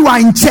 when you are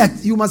in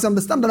church, you must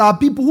understand that there are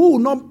people who will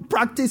not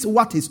practice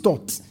what is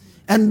taught.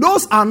 And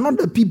those are not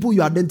the people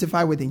you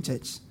identify with in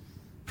church.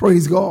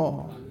 Praise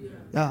God.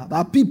 Yeah, there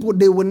are people,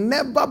 they will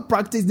never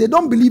practice. They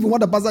don't believe in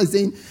what the pastor is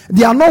saying.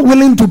 They are not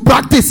willing to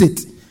practice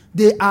it.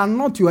 They are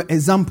not your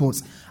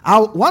examples.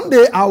 One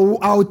day,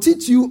 I'll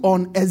teach you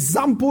on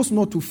examples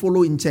not to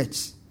follow in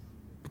church.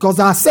 Because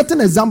there are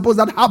certain examples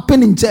that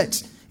happen in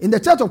church. In the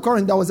church of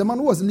Corinth, there was a man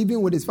who was living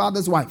with his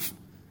father's wife.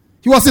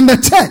 He was in the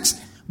church,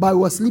 but he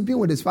was sleeping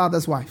with his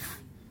father's wife.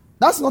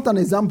 That's not an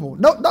example.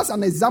 That's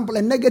an example,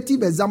 a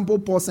negative example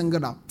Paul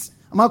singled out.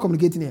 Am I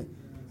communicating here?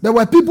 There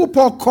were people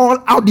Paul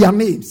called out their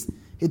names.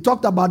 He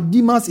talked about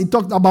Demas. He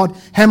talked about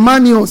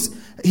Hermanius.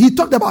 He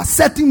talked about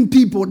certain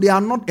people. They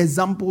are not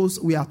examples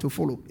we are to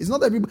follow. It's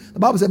not everybody. The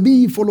Bible says, be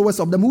ye followers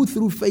of them who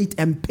through faith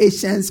and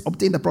patience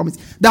obtain the promise.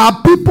 There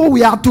are people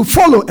we are to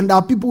follow and there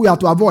are people we are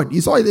to avoid.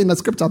 You saw it in the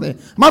scripture there.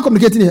 Am I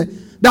communicating here?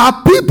 There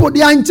are people,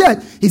 they are in church.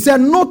 He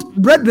said, not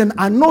brethren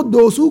are not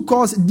those who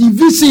cause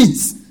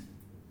divisions.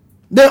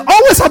 They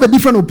always have a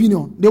different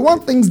opinion. They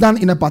want things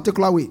done in a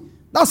particular way.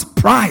 That's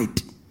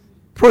pride.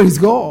 Praise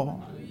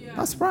God.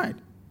 That's pride.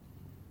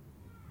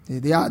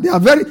 They are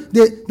very,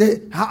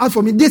 as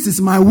for me, this is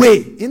my way.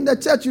 In the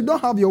church, you don't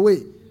have your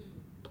way.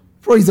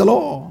 Praise the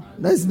Lord.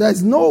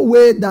 There's no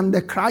way than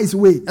the Christ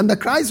way. And the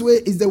Christ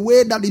way is the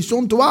way that is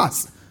shown to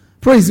us.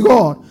 Praise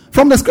God.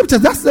 From the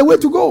scriptures, that's the way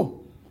to go.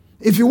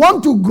 If you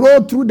want to grow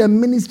through the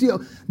ministry,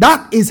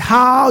 that is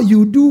how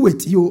you do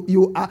it.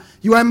 You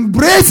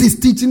embrace his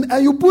teaching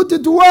and you put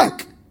it to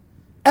work.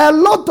 A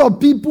lot of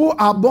people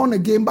are born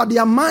again, but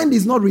their mind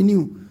is not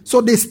renewed. So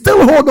they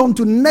still hold on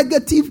to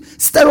negative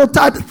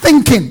stereotype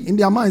thinking in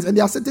their minds. And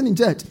they are sitting in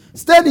church.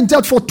 Stayed in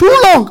church for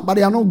too long, but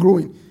they are not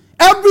growing.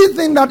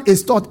 Everything that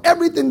is taught,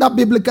 everything that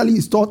biblically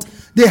is taught,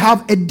 they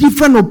have a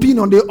different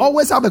opinion. They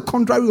always have a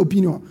contrary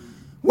opinion.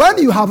 When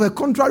you have a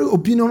contrary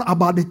opinion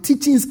about the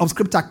teachings of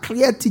Scripture,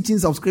 clear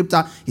teachings of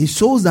Scripture, it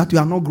shows that you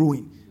are not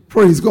growing.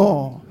 Praise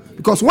God.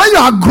 Because when you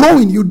are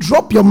growing, you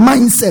drop your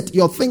mindset,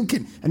 your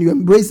thinking, and you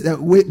embrace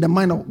the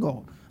mind of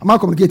God. Am I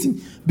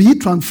communicating? Be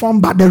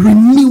transformed by the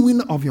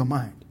renewing of your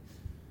mind.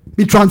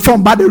 Be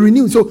transformed by the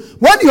renewing. So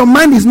when your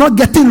mind is not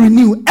getting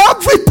renewed,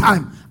 every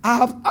time,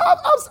 I've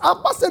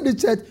pastored the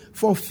church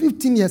for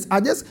 15 years.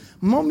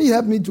 Mommy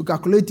helped me to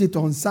calculate it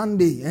on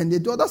Sunday. And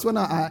that's when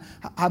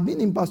I've been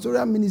in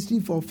pastoral ministry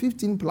for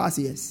 15 plus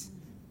years.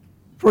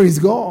 Praise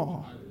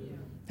God.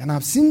 And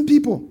I've seen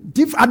people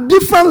at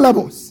different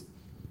levels.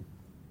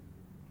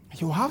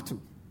 You have to.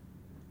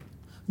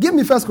 Give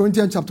me 1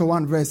 Corinthians chapter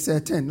 1 verse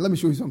 10. Let me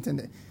show you something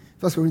there.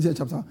 1 Corinthians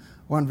chapter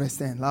 1 verse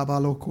 10.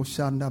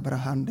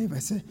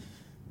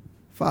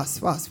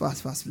 Fast,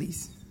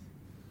 please.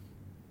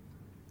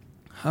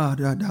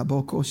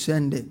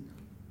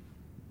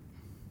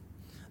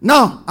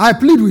 Now, I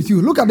plead with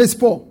you. Look at this,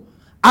 Paul.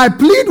 I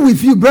plead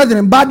with you,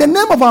 brethren, by the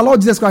name of our Lord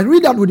Jesus Christ.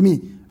 Read that with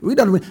me.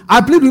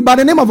 I plead with you by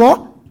the name of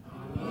what?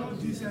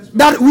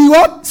 That we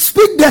what?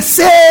 Speak the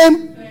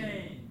same.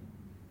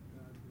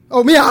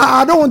 Oh, me,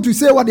 I don't want to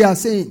say what they are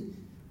saying.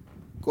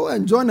 Go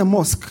and join a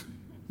mosque.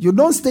 You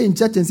don't stay in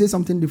church and say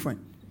something different.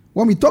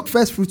 When we talk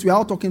first fruits, we are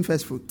all talking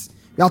first fruits.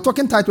 We are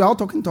talking tithe, we are all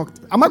talking talk.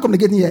 Am I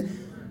communicating here?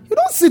 You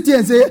don't sit here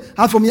and say,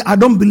 as for me, I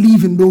don't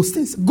believe in those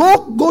things.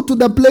 Go to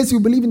the place you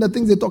believe in the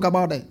things they talk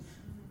about there.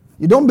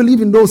 You don't believe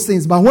in those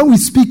things. But when we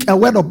speak a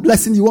word of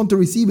blessing, you want to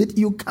receive it,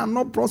 you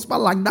cannot prosper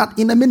like that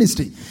in a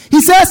ministry.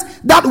 He says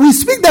that we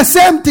speak the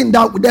same thing,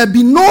 that there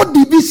be no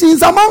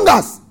divisions among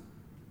us.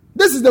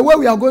 This is the way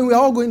we are going. We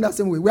are all going that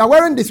same way. We are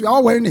wearing this. We are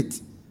all wearing it.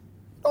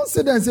 Don't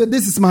sit there and say,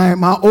 this is my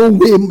own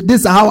way.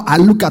 This is how I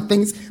look at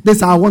things. This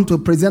is how I want to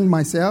present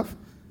myself.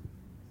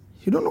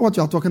 You don't know what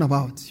you are talking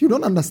about. You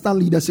don't understand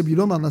leadership. You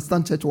don't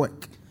understand church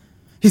work.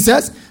 He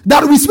says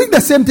that we speak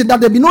the same thing,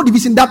 that there be no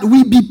division, that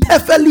we be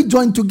perfectly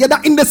joined together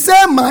in the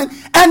same mind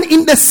and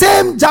in the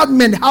same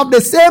judgment, have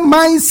the same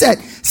mindset,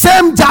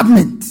 same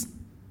judgment.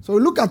 So we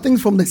look at things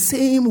from the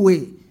same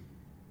way.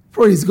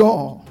 Praise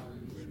God.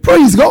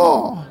 Praise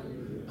God.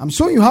 I'm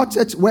showing you how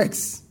church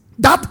works.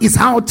 That is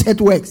how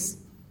church works.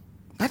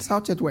 That's how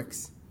church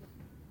works.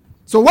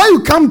 So when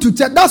you come to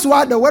church, that's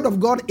why the word of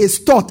God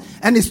is taught.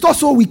 And it's taught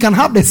so we can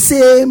have the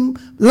same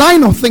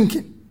line of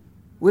thinking.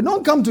 We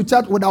don't come to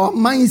church with our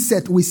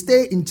mindset. We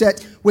stay in church.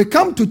 We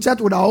come to church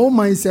with our own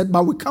mindset,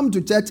 but we come to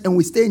church and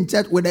we stay in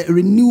church with a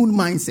renewed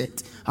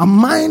mindset. Our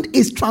mind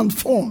is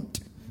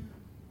transformed.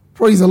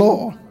 Praise the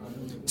Lord.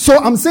 So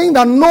I'm saying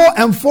that know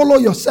and follow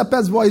your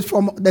shepherd's voice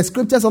from the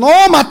scriptures on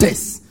all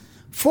matters.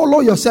 Follow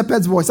your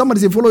shepherd's voice.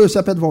 Somebody say, follow your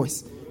shepherd's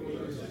voice.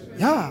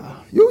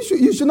 Yeah.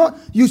 You should not,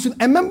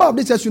 a member of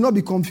this church should not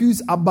be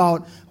confused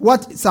about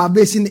what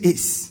salvation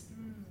is.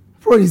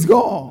 Praise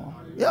God.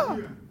 Yeah.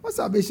 What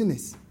salvation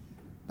is.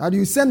 That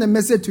you send a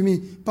message to me,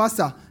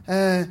 Pastor,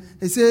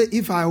 they say,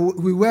 if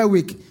we were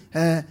weak,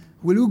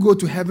 will you go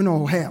to heaven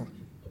or hell?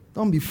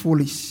 Don't be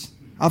foolish.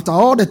 After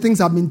all the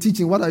things I've been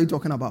teaching, what are you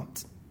talking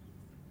about?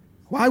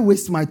 Why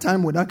waste my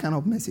time with that kind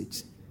of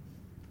message?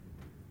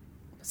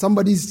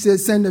 Somebody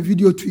sent a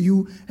video to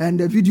you, and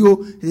the video,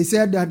 they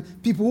said that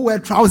people who wear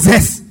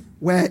trousers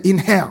were in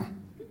hell.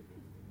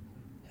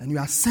 And you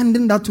are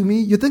sending that to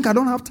me. You think I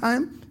don't have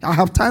time? I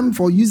have time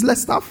for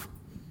useless stuff?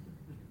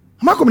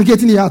 Am I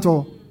communicating here at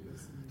all?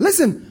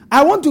 Listen,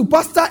 I want to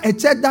pastor a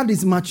church that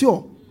is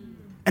mature.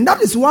 And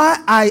that is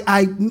why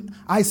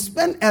I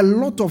spend a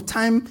lot of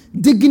time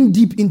digging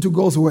deep into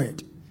God's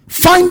word.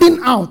 Finding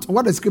out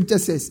what the scripture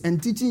says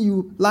and teaching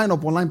you line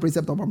upon line,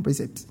 precept upon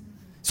precept.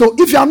 So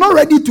if you are not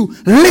ready to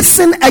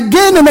listen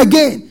again and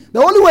again,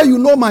 the only way you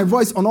know my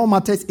voice on all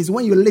matters is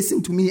when you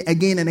listen to me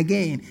again and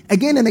again.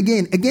 Again and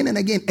again, again and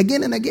again,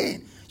 again and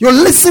again. You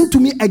listen to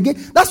me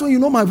again. That's when you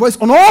know my voice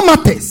on all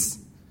matters.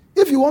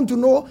 If you want to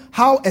know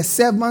how a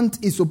servant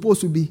is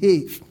supposed to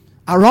behave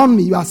around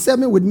me, you are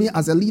serving with me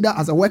as a leader,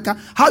 as a worker,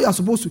 how you are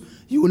supposed to,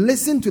 you will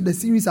listen to the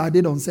series I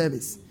did on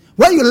service.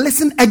 When you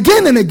listen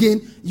again and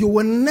again, you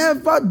will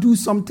never do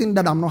something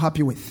that I'm not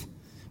happy with.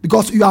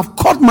 Because you have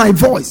caught my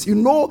voice. You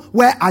know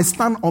where I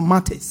stand on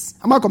matters.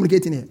 Am I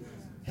communicating here?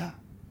 Yeah.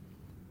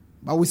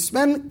 But we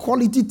spend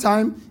quality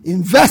time,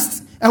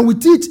 invest, and we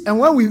teach. And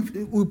when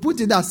we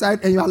put it aside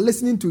and you are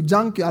listening to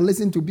junk, you are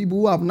listening to people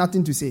who have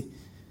nothing to say.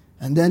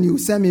 And then you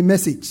send me a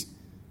message.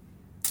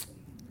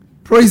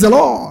 Praise the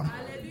Lord.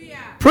 Hallelujah.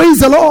 Praise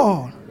the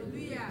Lord.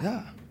 Hallelujah.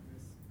 Yeah.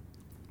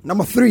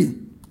 Number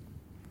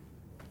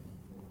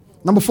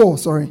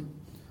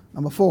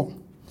 4.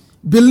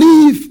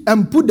 Believe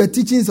and put the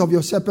teachings of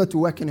your shepherd to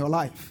work in your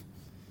life.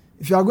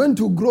 If you are going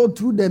to grow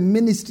through the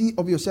ministry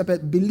of your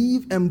shepherd,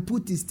 believe and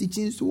put his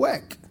teachings to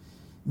work.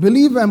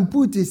 Believe and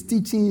put his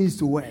teachings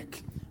to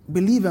work.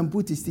 Believe and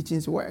put his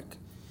teachings to work.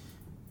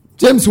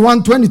 James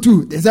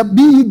 1:22, they said,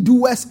 be ye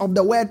doers of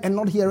the word and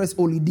not hearers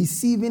only,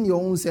 deceiving your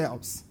own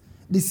selves.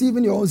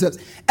 Deceiving your own selves.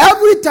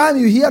 Every time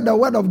you hear the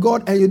word of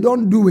God and you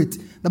don't do it,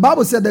 the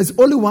Bible said there's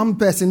only one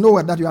person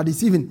nowhere that you are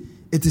deceiving.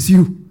 It is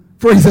you.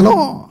 Praise the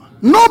Lord.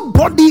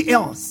 Nobody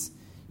else.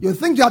 You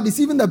think you are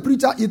deceiving the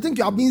preacher. You think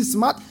you are being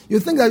smart. You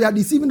think that you are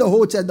deceiving the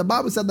whole church. The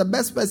Bible said the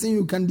best person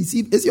you can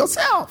deceive is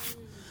yourself.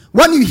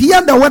 When you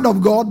hear the word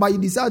of God, but you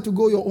decide to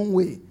go your own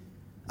way.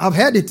 I've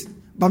heard it.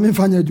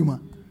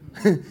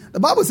 The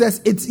Bible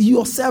says it's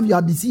yourself you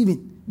are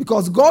deceiving.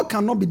 Because God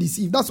cannot be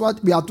deceived. That's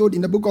what we are told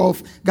in the book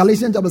of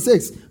Galatians chapter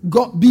 6.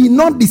 God, be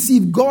not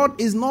deceived. God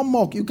is not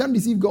mocked. You can't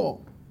deceive God.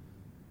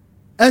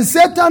 And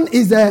Satan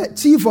is the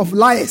chief of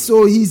liars.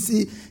 So he's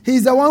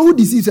the one who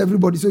deceives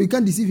everybody. So you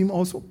can't deceive him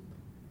also.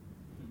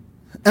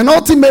 And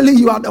ultimately,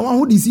 you are the one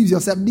who deceives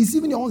yourself.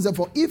 Deceiving your own self.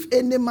 For if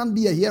any man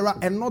be a hearer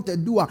and not a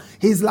doer,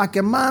 he is like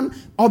a man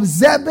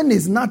observing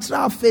his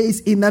natural face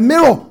in a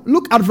mirror.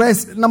 Look at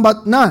verse number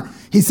 9.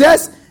 He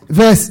says,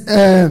 verse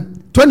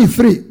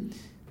 24.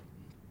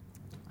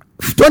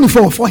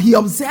 For he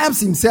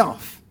observes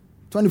himself.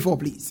 24,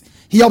 please.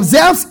 He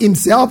observes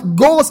himself,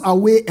 goes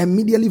away,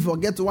 immediately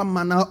forgets what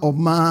manner of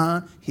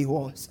man he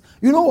was.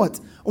 You know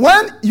what?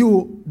 When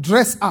you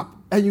dress up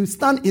and you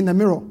stand in the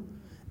mirror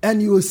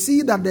and you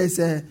see that there's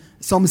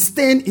some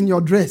stain in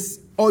your dress,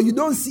 or you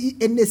don't see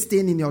any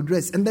stain in your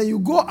dress, and then you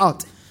go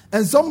out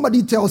and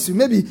somebody tells you,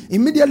 maybe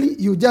immediately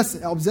you just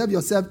observe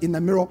yourself in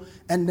the mirror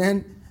and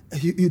then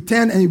you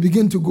turn and you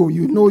begin to go.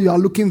 You know you are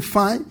looking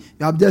fine.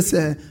 You have just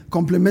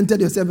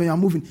complimented yourself and you are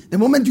moving. The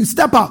moment you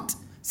step out,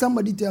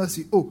 somebody tells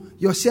you, oh,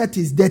 your shirt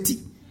is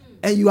dirty.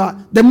 And you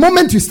are, the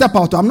moment you step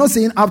out, I'm not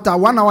saying after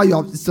 1 hour you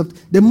have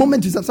stopped. The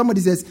moment you step, somebody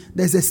says,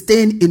 there's a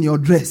stain in your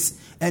dress.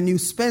 And you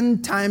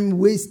spend time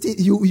wasting,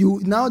 you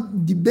now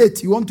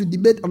debate, you want to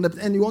debate on the,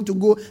 and you want to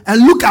go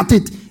and look at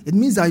it. It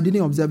means that you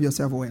didn't observe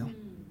yourself well.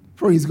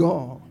 Praise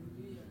God.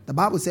 The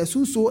Bible says,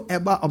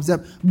 whosoever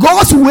observe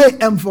God's way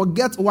and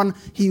forgets one,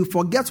 he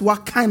forgets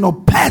what kind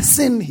of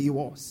person he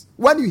was.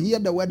 When you hear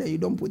the word and you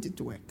don't put it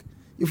to work,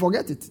 you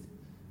forget it.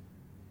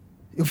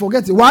 You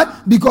forget it. Why?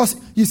 Because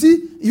you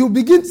see,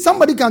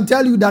 somebody can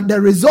tell you that the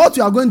result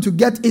you are going to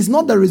get is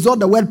not the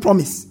result the word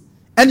promised.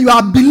 And you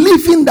are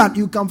believing that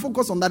you can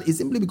focus on that is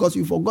simply because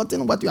you've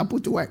forgotten what you have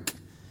put to work.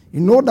 You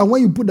know that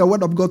when you put the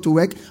word of God to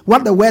work,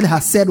 what the word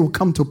has said will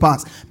come to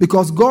pass.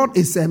 Because God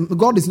is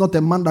not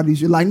a man that you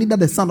should lie, neither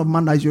the son of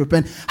man that you should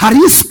repent. Had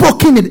he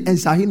spoken it, and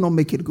shall he not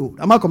make it good?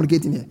 Am I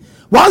communicating here?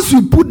 Once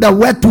you put the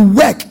word to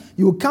work,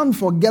 you can't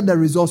forget the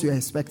results you're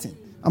expecting.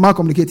 Am I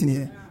communicating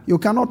here? You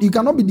cannot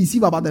be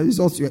deceived about the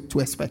results you to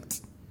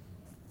expect.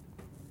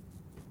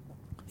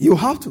 You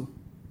have to.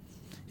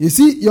 You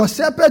see, your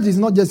shepherd is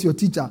not just your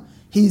teacher.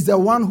 He is the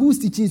one whose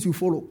teachings you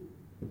follow.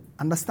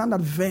 Understand that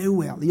very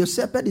well. Your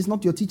shepherd is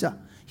not your teacher.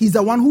 He's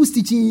the one whose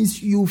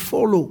teachings you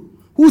follow.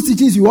 Whose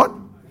teachings you what?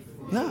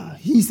 Yeah,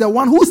 he's the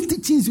one whose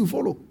teachings you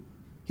follow.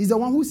 He's the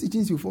one whose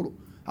teachings you follow.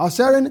 I was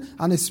sharing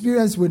an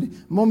experience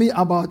with mommy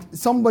about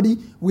somebody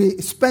we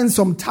spent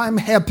some time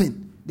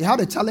helping. They had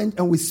a challenge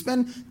and we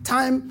spent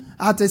time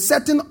at a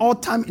certain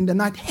odd time in the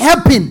night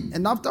helping.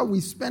 And after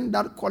we spent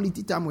that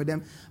quality time with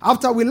them,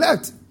 after we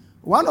left,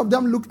 one of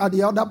them looked at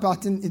the other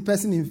person in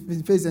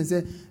the face and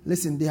said,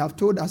 listen, they have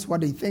told us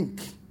what they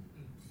think.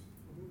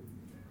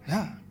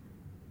 Yeah.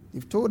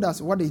 They've told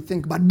us what they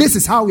think, but this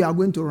is how we are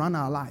going to run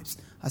our lives.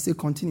 I say,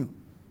 continue.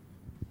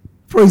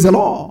 Praise the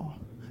Lord.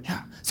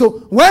 Yeah. So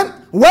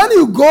when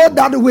you go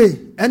that way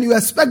and you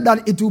expect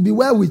that it will be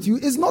well with you,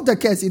 it's not the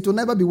case. It will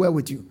never be well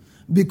with you.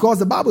 Because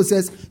the Bible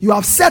says you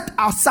have set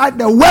aside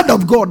the word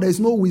of God. There is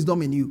no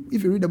wisdom in you.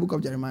 If you read the book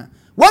of Jeremiah.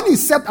 When you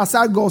set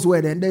aside God's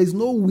word, then there is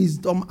no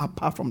wisdom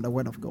apart from the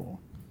word of God.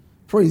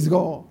 Praise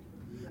God.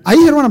 Are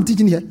you hearing what I'm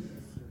teaching here?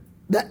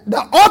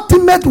 The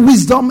ultimate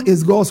wisdom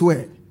is God's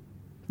word.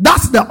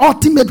 That's the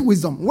ultimate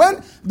wisdom.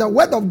 When the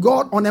word of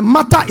God on a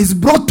matter is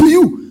brought to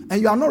you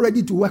and you are not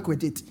ready to work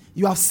with it,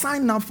 you have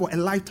signed up for a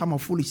lifetime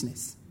of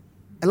foolishness.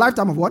 A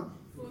lifetime of what?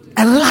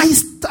 A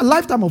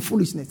lifetime of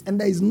foolishness. And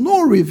there is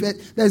no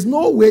reverse. There is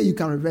no way you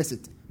can reverse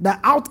it. The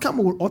outcome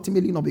will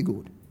ultimately not be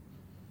good.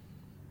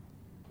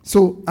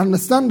 So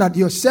understand that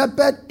your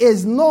shepherd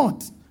is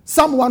not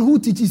someone who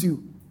teaches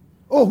you.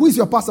 Oh, who is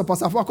your pastor?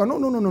 Pastor Fokwa?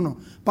 No.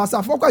 Pastor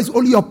Fokwa is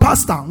only your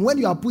pastor when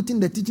you are putting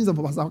the teachings of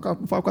Pastor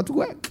Fokwa to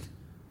work.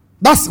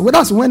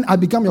 That's when I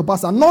become your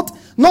pastor.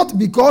 Not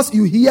because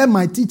you hear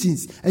my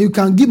teachings and you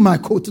can give my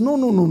quote.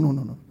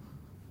 No.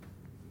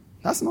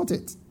 That's not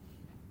it.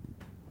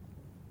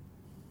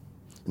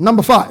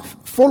 Number 5,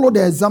 follow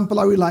the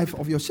exemplary life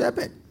of your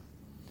shepherd.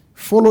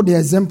 Follow the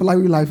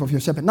exemplary life of your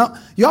shepherd. Now,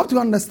 you have to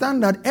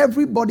understand that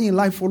everybody in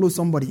life follows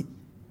somebody.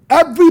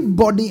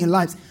 Everybody in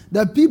life.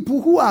 The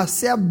people who are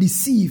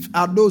self-deceived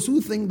are those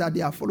who think that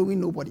they are following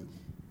nobody.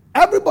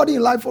 Everybody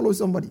in life follows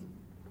somebody.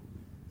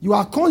 You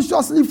are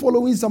consciously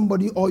following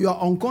somebody or you are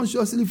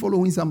unconsciously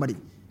following somebody.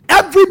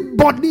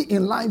 Everybody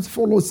in life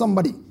follows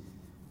somebody.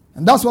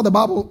 And that's what the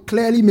Bible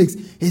clearly makes.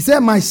 He said,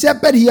 my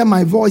shepherd hear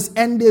my voice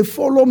and they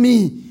follow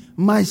me.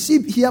 My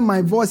sheep hear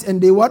my voice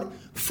and they what?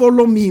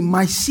 Follow me.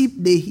 My sheep,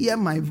 they hear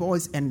my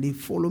voice and they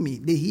follow me.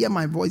 They hear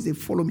my voice, they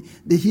follow me.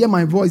 They hear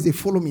my voice, they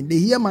follow me. They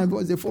hear my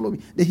voice, they follow me.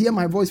 They hear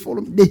my voice,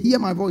 follow me. They hear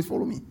my voice,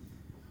 follow me.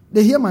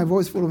 They hear my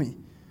voice, follow me.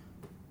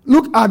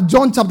 Look at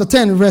John chapter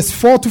 10, verse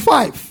 4 to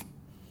 5.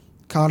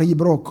 He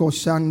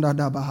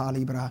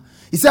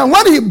said,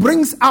 when he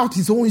brings out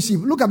his own sheep,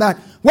 look at that.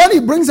 When he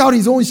brings out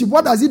his own sheep,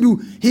 what does he do?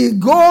 He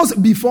goes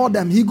before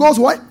them. He goes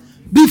what?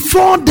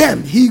 Before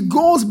them. He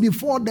goes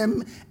before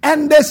them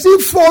and the sheep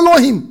follow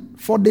him,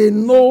 for they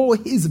know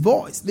his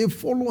voice. They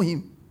follow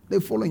him. They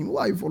follow him. Who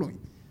are you following?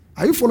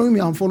 Are you following me?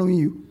 I'm following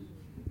you.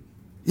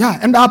 Yeah,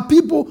 and there are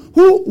people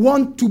who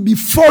want to be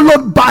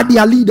followed by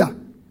their leader.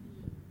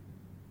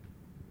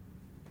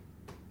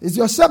 Is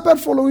your shepherd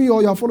following you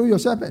or you are following your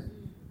shepherd?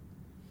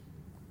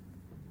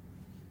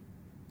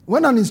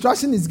 When an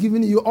instruction is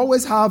given, you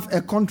always have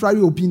a contrary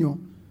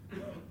opinion.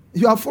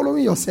 You are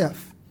following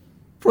yourself.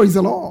 Praise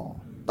the Lord.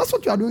 That's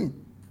what you are doing.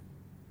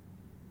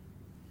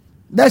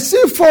 The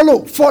sheep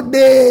follow, for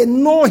they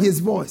know his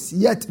voice.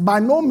 Yet,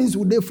 by no means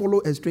will they follow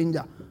a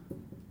stranger.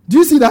 Do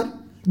you see that?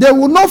 They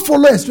will not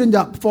follow a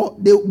stranger,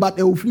 but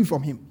they will flee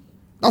from him.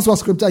 That's what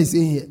Scripture is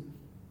saying here.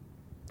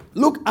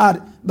 Look at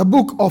the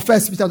book of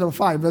 1 Peter chapter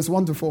 5, verse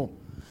 1 to 4.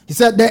 He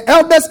said, the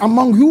elders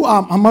among you,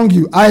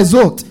 I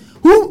exhort,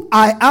 who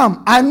I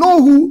am. I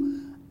know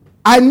who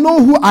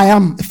I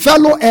am, a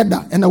fellow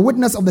elder and a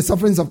witness of the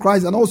sufferings of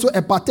Christ, and also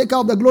a partaker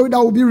of the glory that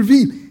will be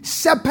revealed.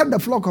 Shepherd the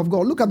flock of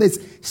God. Look at this.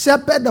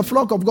 Shepherd the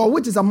flock of God,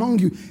 which is among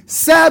you,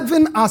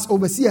 serving as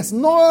overseers,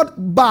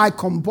 not by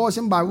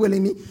compulsion, by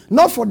willingly,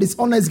 not for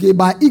dishonest gain,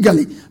 but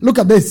eagerly. Look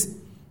at this.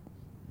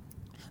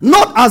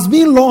 Not as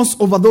being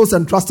lost over those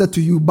entrusted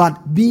to you,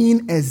 but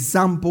being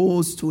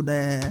examples to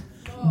the...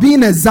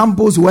 Being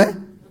examples where?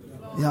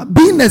 Yeah,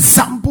 being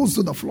examples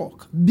to the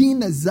flock.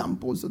 Being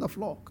examples to the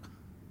flock.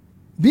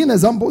 Being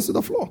examples to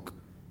the flock.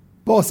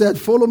 Paul said,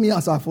 follow me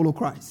as I follow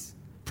Christ.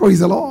 Praise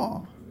the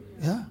Lord.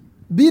 Yeah.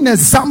 being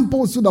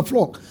examples to the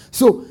flock.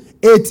 So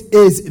it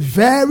is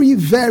very,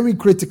 very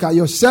critical.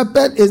 Your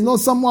shepherd is not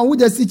someone who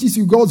just teaches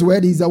you God's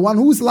word. He's the one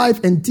whose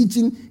life and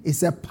teaching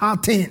is a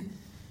pattern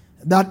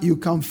that you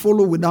can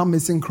follow without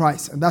missing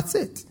Christ. And that's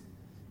it.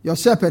 Your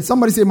shepherd.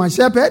 Somebody say, my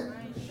shepherd.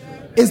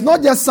 Is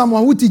not just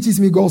someone who teaches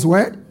me God's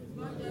word.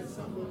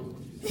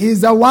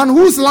 He's the one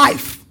whose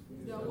life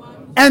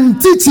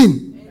and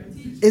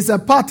teaching is a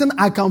pattern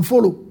I can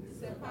follow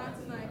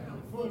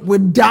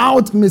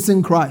without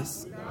missing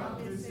Christ.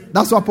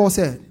 That's what Paul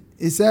said.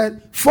 He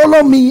said,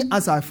 follow me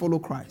as I follow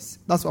Christ.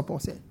 That's what Paul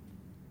said.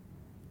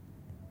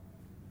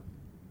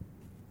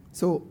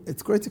 So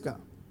it's critical.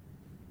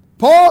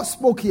 Paul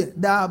spoke here.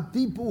 There are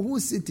people who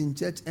sit in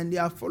church and they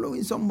are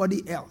following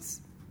somebody else.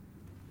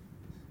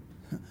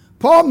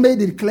 Paul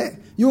made it clear.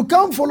 You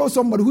can't follow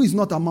somebody who is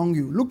not among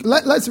you. Look,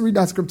 let's read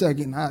that scripture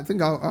again. I think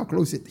I'll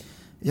close it.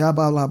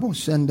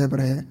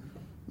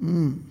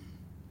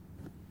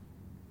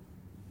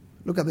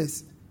 Look at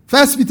this.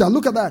 1 Peter,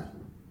 look at that.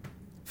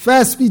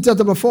 1 Peter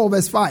chapter 4,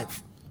 verse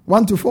 5.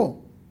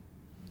 1-4.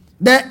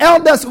 The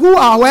elders who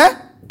are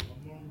where?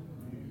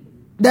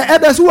 The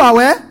elders who are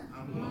where?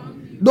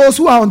 Those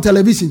who are on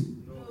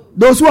television.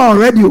 Those who are on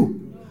radio.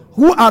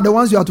 Who are the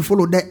ones you have to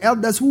follow? The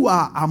elders who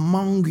are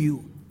among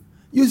you.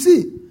 You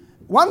see,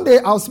 one day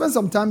I'll spend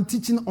some time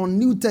teaching on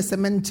New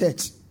Testament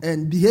church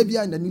and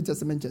behavior in the New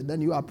Testament church.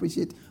 Then you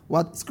appreciate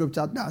what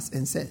Scripture does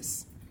and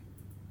says.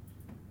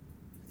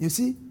 You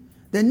see,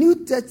 the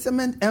New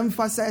Testament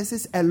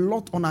emphasizes a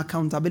lot on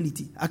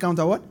accountability.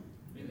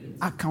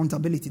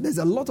 Accountability. There's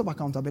a lot of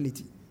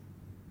accountability.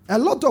 A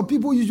lot of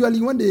people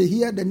usually, when they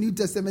hear the New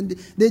Testament,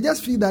 they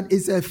just feel that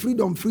it's a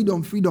freedom.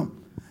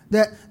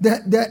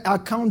 The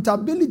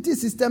accountability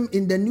system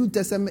in the New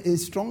Testament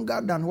is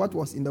stronger than what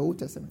was in the Old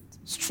Testament.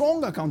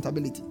 Strong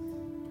accountability.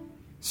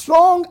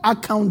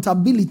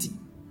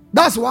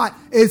 That's why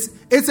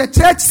it's a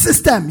church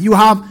system. You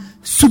have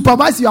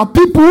supervisors, you have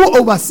people who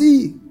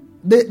oversee.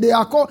 They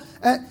are called.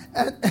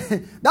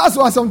 That's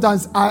why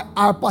sometimes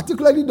I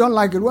particularly don't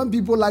like it when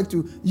people like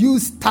to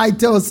use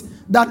titles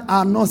that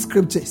are not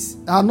scriptures,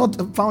 are not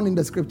found in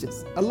the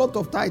scriptures. A lot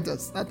of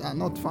titles that are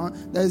not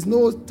found. There is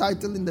no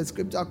title in the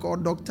scripture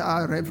called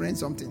doctor, reverend,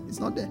 something. It's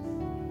not there.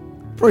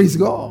 Praise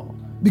God.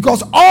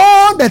 Because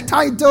all the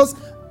titles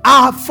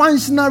are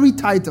functionary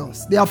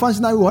titles. They are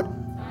functionary what?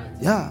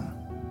 Yeah.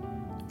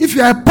 If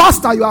you are a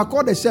pastor, you are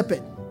called a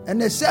shepherd.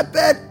 And a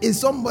shepherd is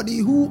somebody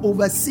who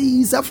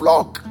oversees a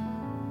flock.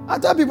 I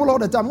tell people all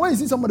the time, when you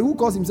see somebody who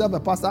calls himself a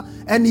pastor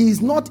and he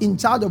is not in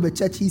charge of a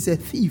church, he's a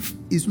thief.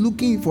 He's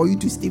looking for you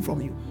to steal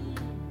from you.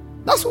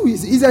 That's who he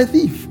is. He's a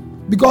thief.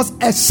 Because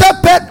a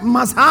shepherd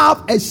must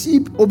have a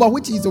sheep over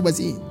which he is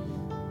overseeing.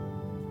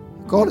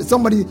 Call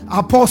somebody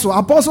apostle.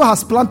 Apostle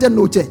has planted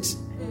no church.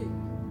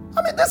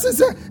 I mean,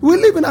 we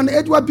live in an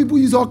age where people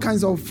use all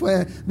kinds of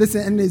this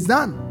and it's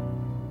done.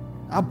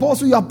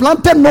 Apostle, you have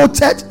planted no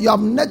church, you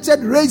have nurtured,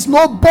 raised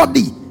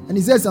nobody. And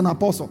he says an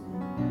apostle.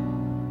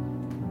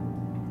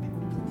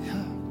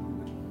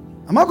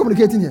 Am I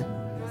communicating here?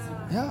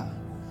 Yeah.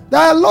 There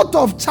are a lot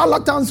of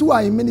charlatans who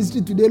are in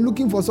ministry today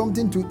looking for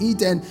something to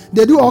eat and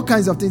they do all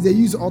kinds of things. They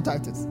use all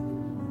titles.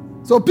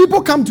 So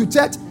people come to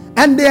church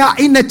and they are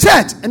in a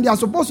church and they are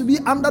supposed to be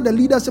under the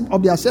leadership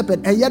of their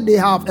shepherd, and yet they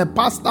have a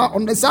pastor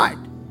on the side.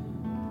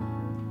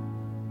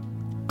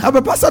 Have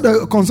a pastor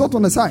they consult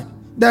on the side.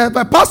 They have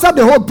a pastor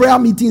they hold prayer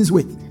meetings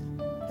with.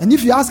 And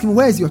if you ask him,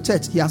 where is your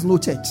church? He has no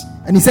church.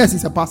 And he says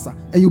he's a pastor.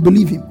 And you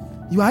believe him.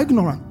 You are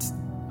ignorant.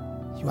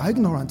 You are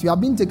ignorant. You are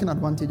being taken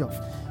advantage of.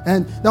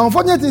 And the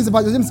unfortunate thing is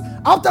about James,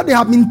 after they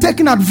have been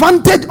taken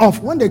advantage of,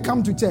 when they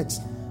come to church,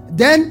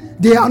 then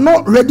they are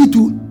not ready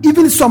to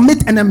even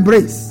submit and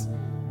embrace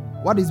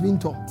what is being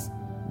taught.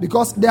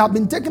 Because they have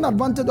been taken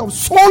advantage of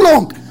so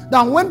long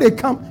that when they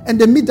come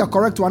and they meet the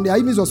correct one, they are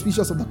even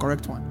suspicious of the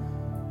correct one.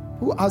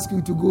 Who asked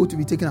you to go to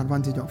be taken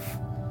advantage of?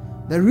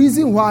 The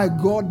reason why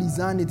God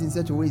designed it in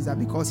such a way is that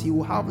because he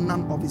will have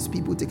none of his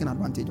people taken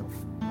advantage of.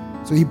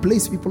 So he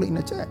placed people in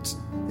the church.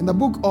 In the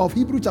book of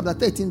Hebrews chapter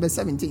 13 verse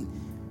 17.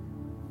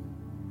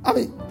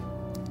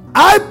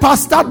 I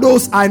pastor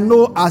those I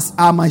know as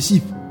are my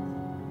sheep.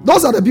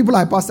 Those are the people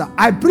I pastor.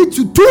 I preach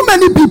to too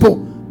many people,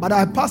 but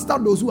I pastor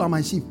those who are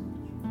my sheep.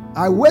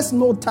 I waste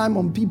no time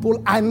on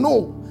people I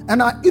know.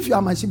 And if you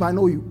are my sheep, I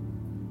know you.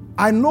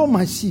 I know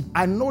my sheep.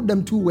 I know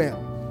them too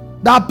well.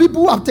 There are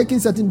people who have taken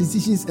certain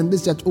decisions in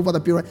this church over the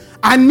period.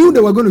 I knew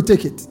they were going to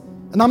take it.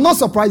 And I'm not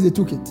surprised they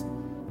took it.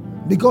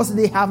 Because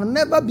they have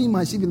never been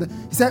my sheep.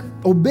 He said,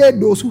 obey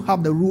those who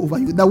have the rule over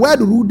you. The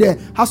word rule there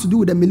has to do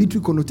with the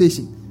military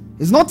connotation.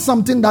 It's not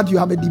something that you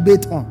have a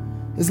debate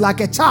on. It's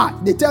like a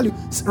child. They tell you,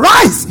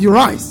 rise, you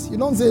rise. You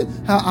don't say,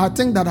 I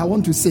think that I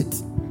want to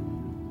sit.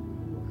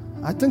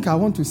 I think I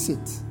want to sit.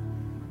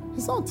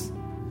 It's not.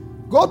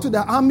 Go to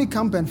the army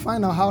camp and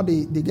find out how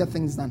they get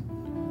things done.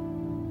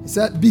 He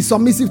said, be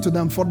submissive to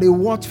them, for they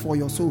watch for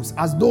your souls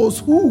as those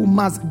who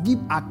must give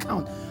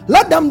account.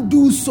 Let them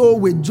do so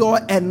with joy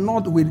and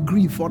not with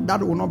grief, for that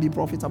will not be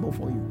profitable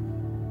for you.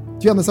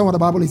 Do you understand what the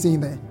Bible is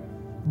saying there?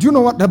 Do you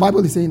know what the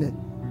Bible is saying there?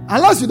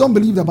 Unless you don't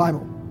believe the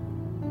Bible.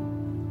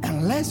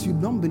 Unless you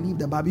don't believe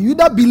the Bible. You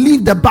either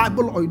believe the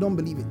Bible or you don't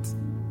believe it.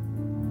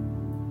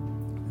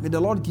 May the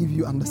Lord give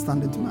you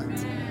understanding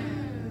tonight.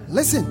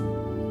 Listen,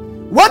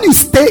 when you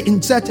stay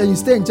in church and you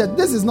stay in church,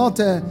 this is not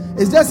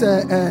it's just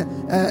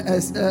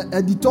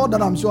a detour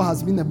that I'm sure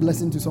has been a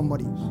blessing to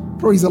somebody.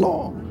 Praise the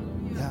Lord.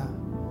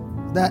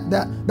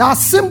 Yeah. There are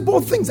simple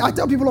things. I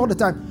tell people all the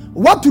time,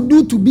 what to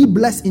do to be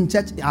blessed in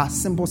church are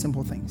simple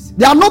things.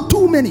 There are not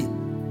too many.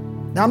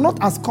 They are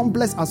not as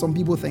complex as some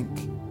people think.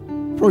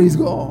 Praise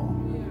God.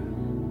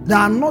 They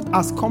are not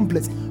as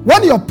complex.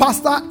 When your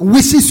pastor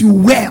wishes you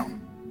well,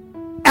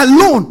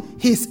 alone,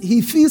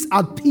 he feels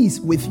at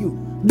peace with you.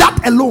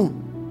 That alone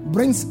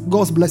brings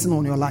God's blessing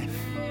on your life.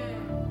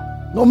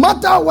 No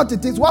matter what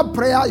it is, what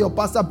prayer your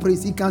pastor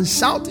prays, he can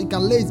shout, he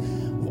can lay.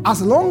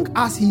 As long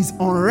as he's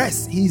on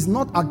rest, he's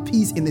not at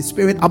peace in the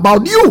spirit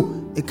about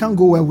you, it can't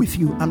go well with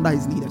you under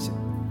his leadership.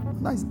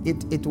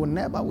 It will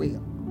never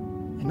will.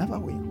 It never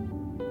will.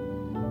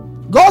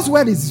 God's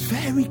word is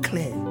very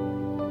clear.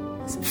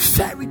 It's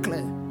very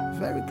clear.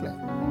 Very clear.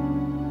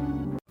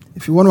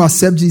 If you want to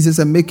accept Jesus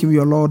and make him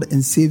your Lord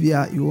and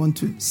Savior, you want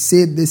to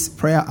say this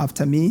prayer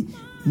after me.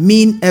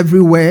 Mean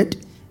every word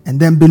and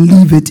then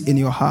believe it in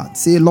your heart.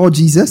 Say, Lord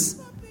Jesus,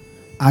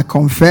 I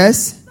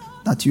confess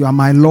that you are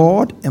my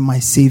Lord and my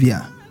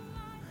Savior.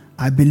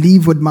 I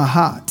believe with my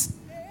heart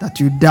that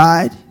you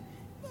died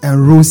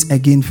and rose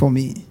again for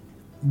me.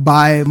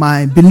 By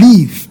my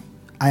belief,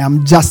 I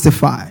am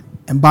justified,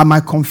 and by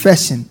my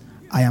confession,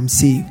 I am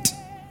saved.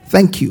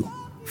 Thank you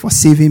for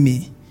saving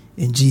me.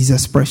 In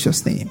Jesus'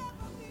 precious name.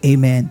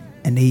 Amen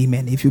and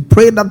amen. If you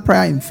pray that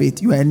prayer in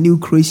faith, you are a new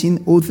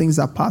creation. All things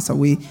are passed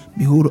away.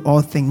 Behold,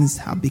 all things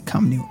have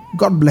become new.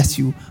 God bless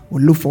you.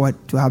 We look forward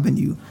to having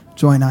you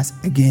join us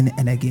again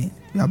and again.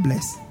 You are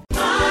blessed.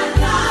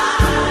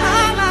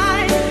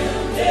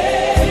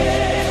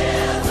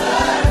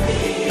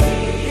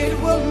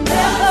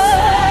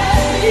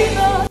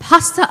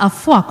 Pastor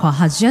Afuakwa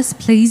has just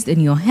placed in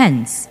your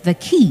hands the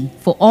key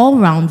for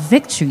all-round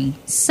victory,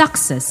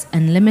 success,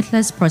 and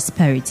limitless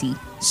prosperity.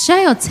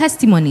 Share your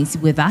testimonies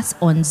with us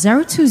on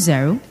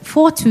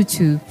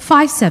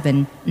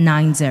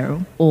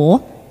 020-422-5790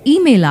 or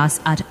email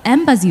us at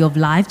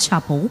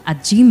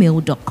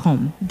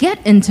embassyoflifechapel@gmail.com.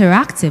 Get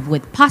interactive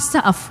with Pastor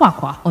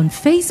Afuakwa on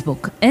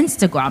Facebook,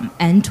 Instagram,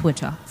 and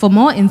Twitter. For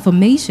more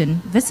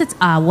information, visit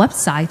our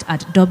website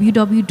at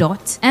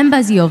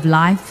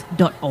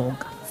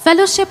www.embassyoflife.org.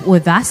 Fellowship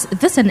with us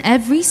this and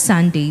every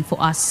Sunday for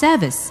our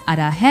service at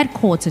our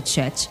headquarters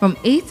church from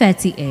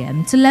 8:30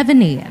 a.m. to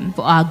 11 a.m.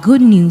 for our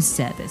Good News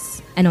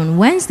service. And on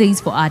Wednesdays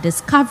for our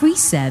Discovery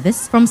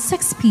service from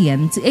 6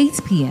 p.m. to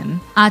 8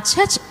 p.m. Our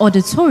church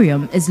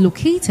auditorium is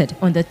located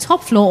on the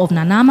top floor of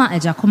Nanama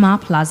Ejakoma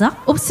Plaza,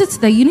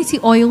 opposite the Unity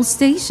Oil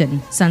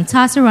Station,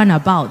 Santata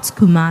Runabout,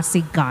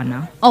 Kumasi,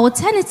 Ghana.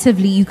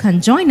 Alternatively, you can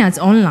join us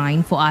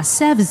online for our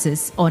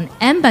services on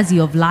Embassy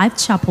of Life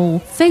Chapel,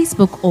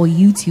 Facebook or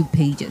YouTube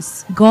pages.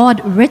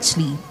 God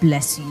richly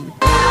bless you.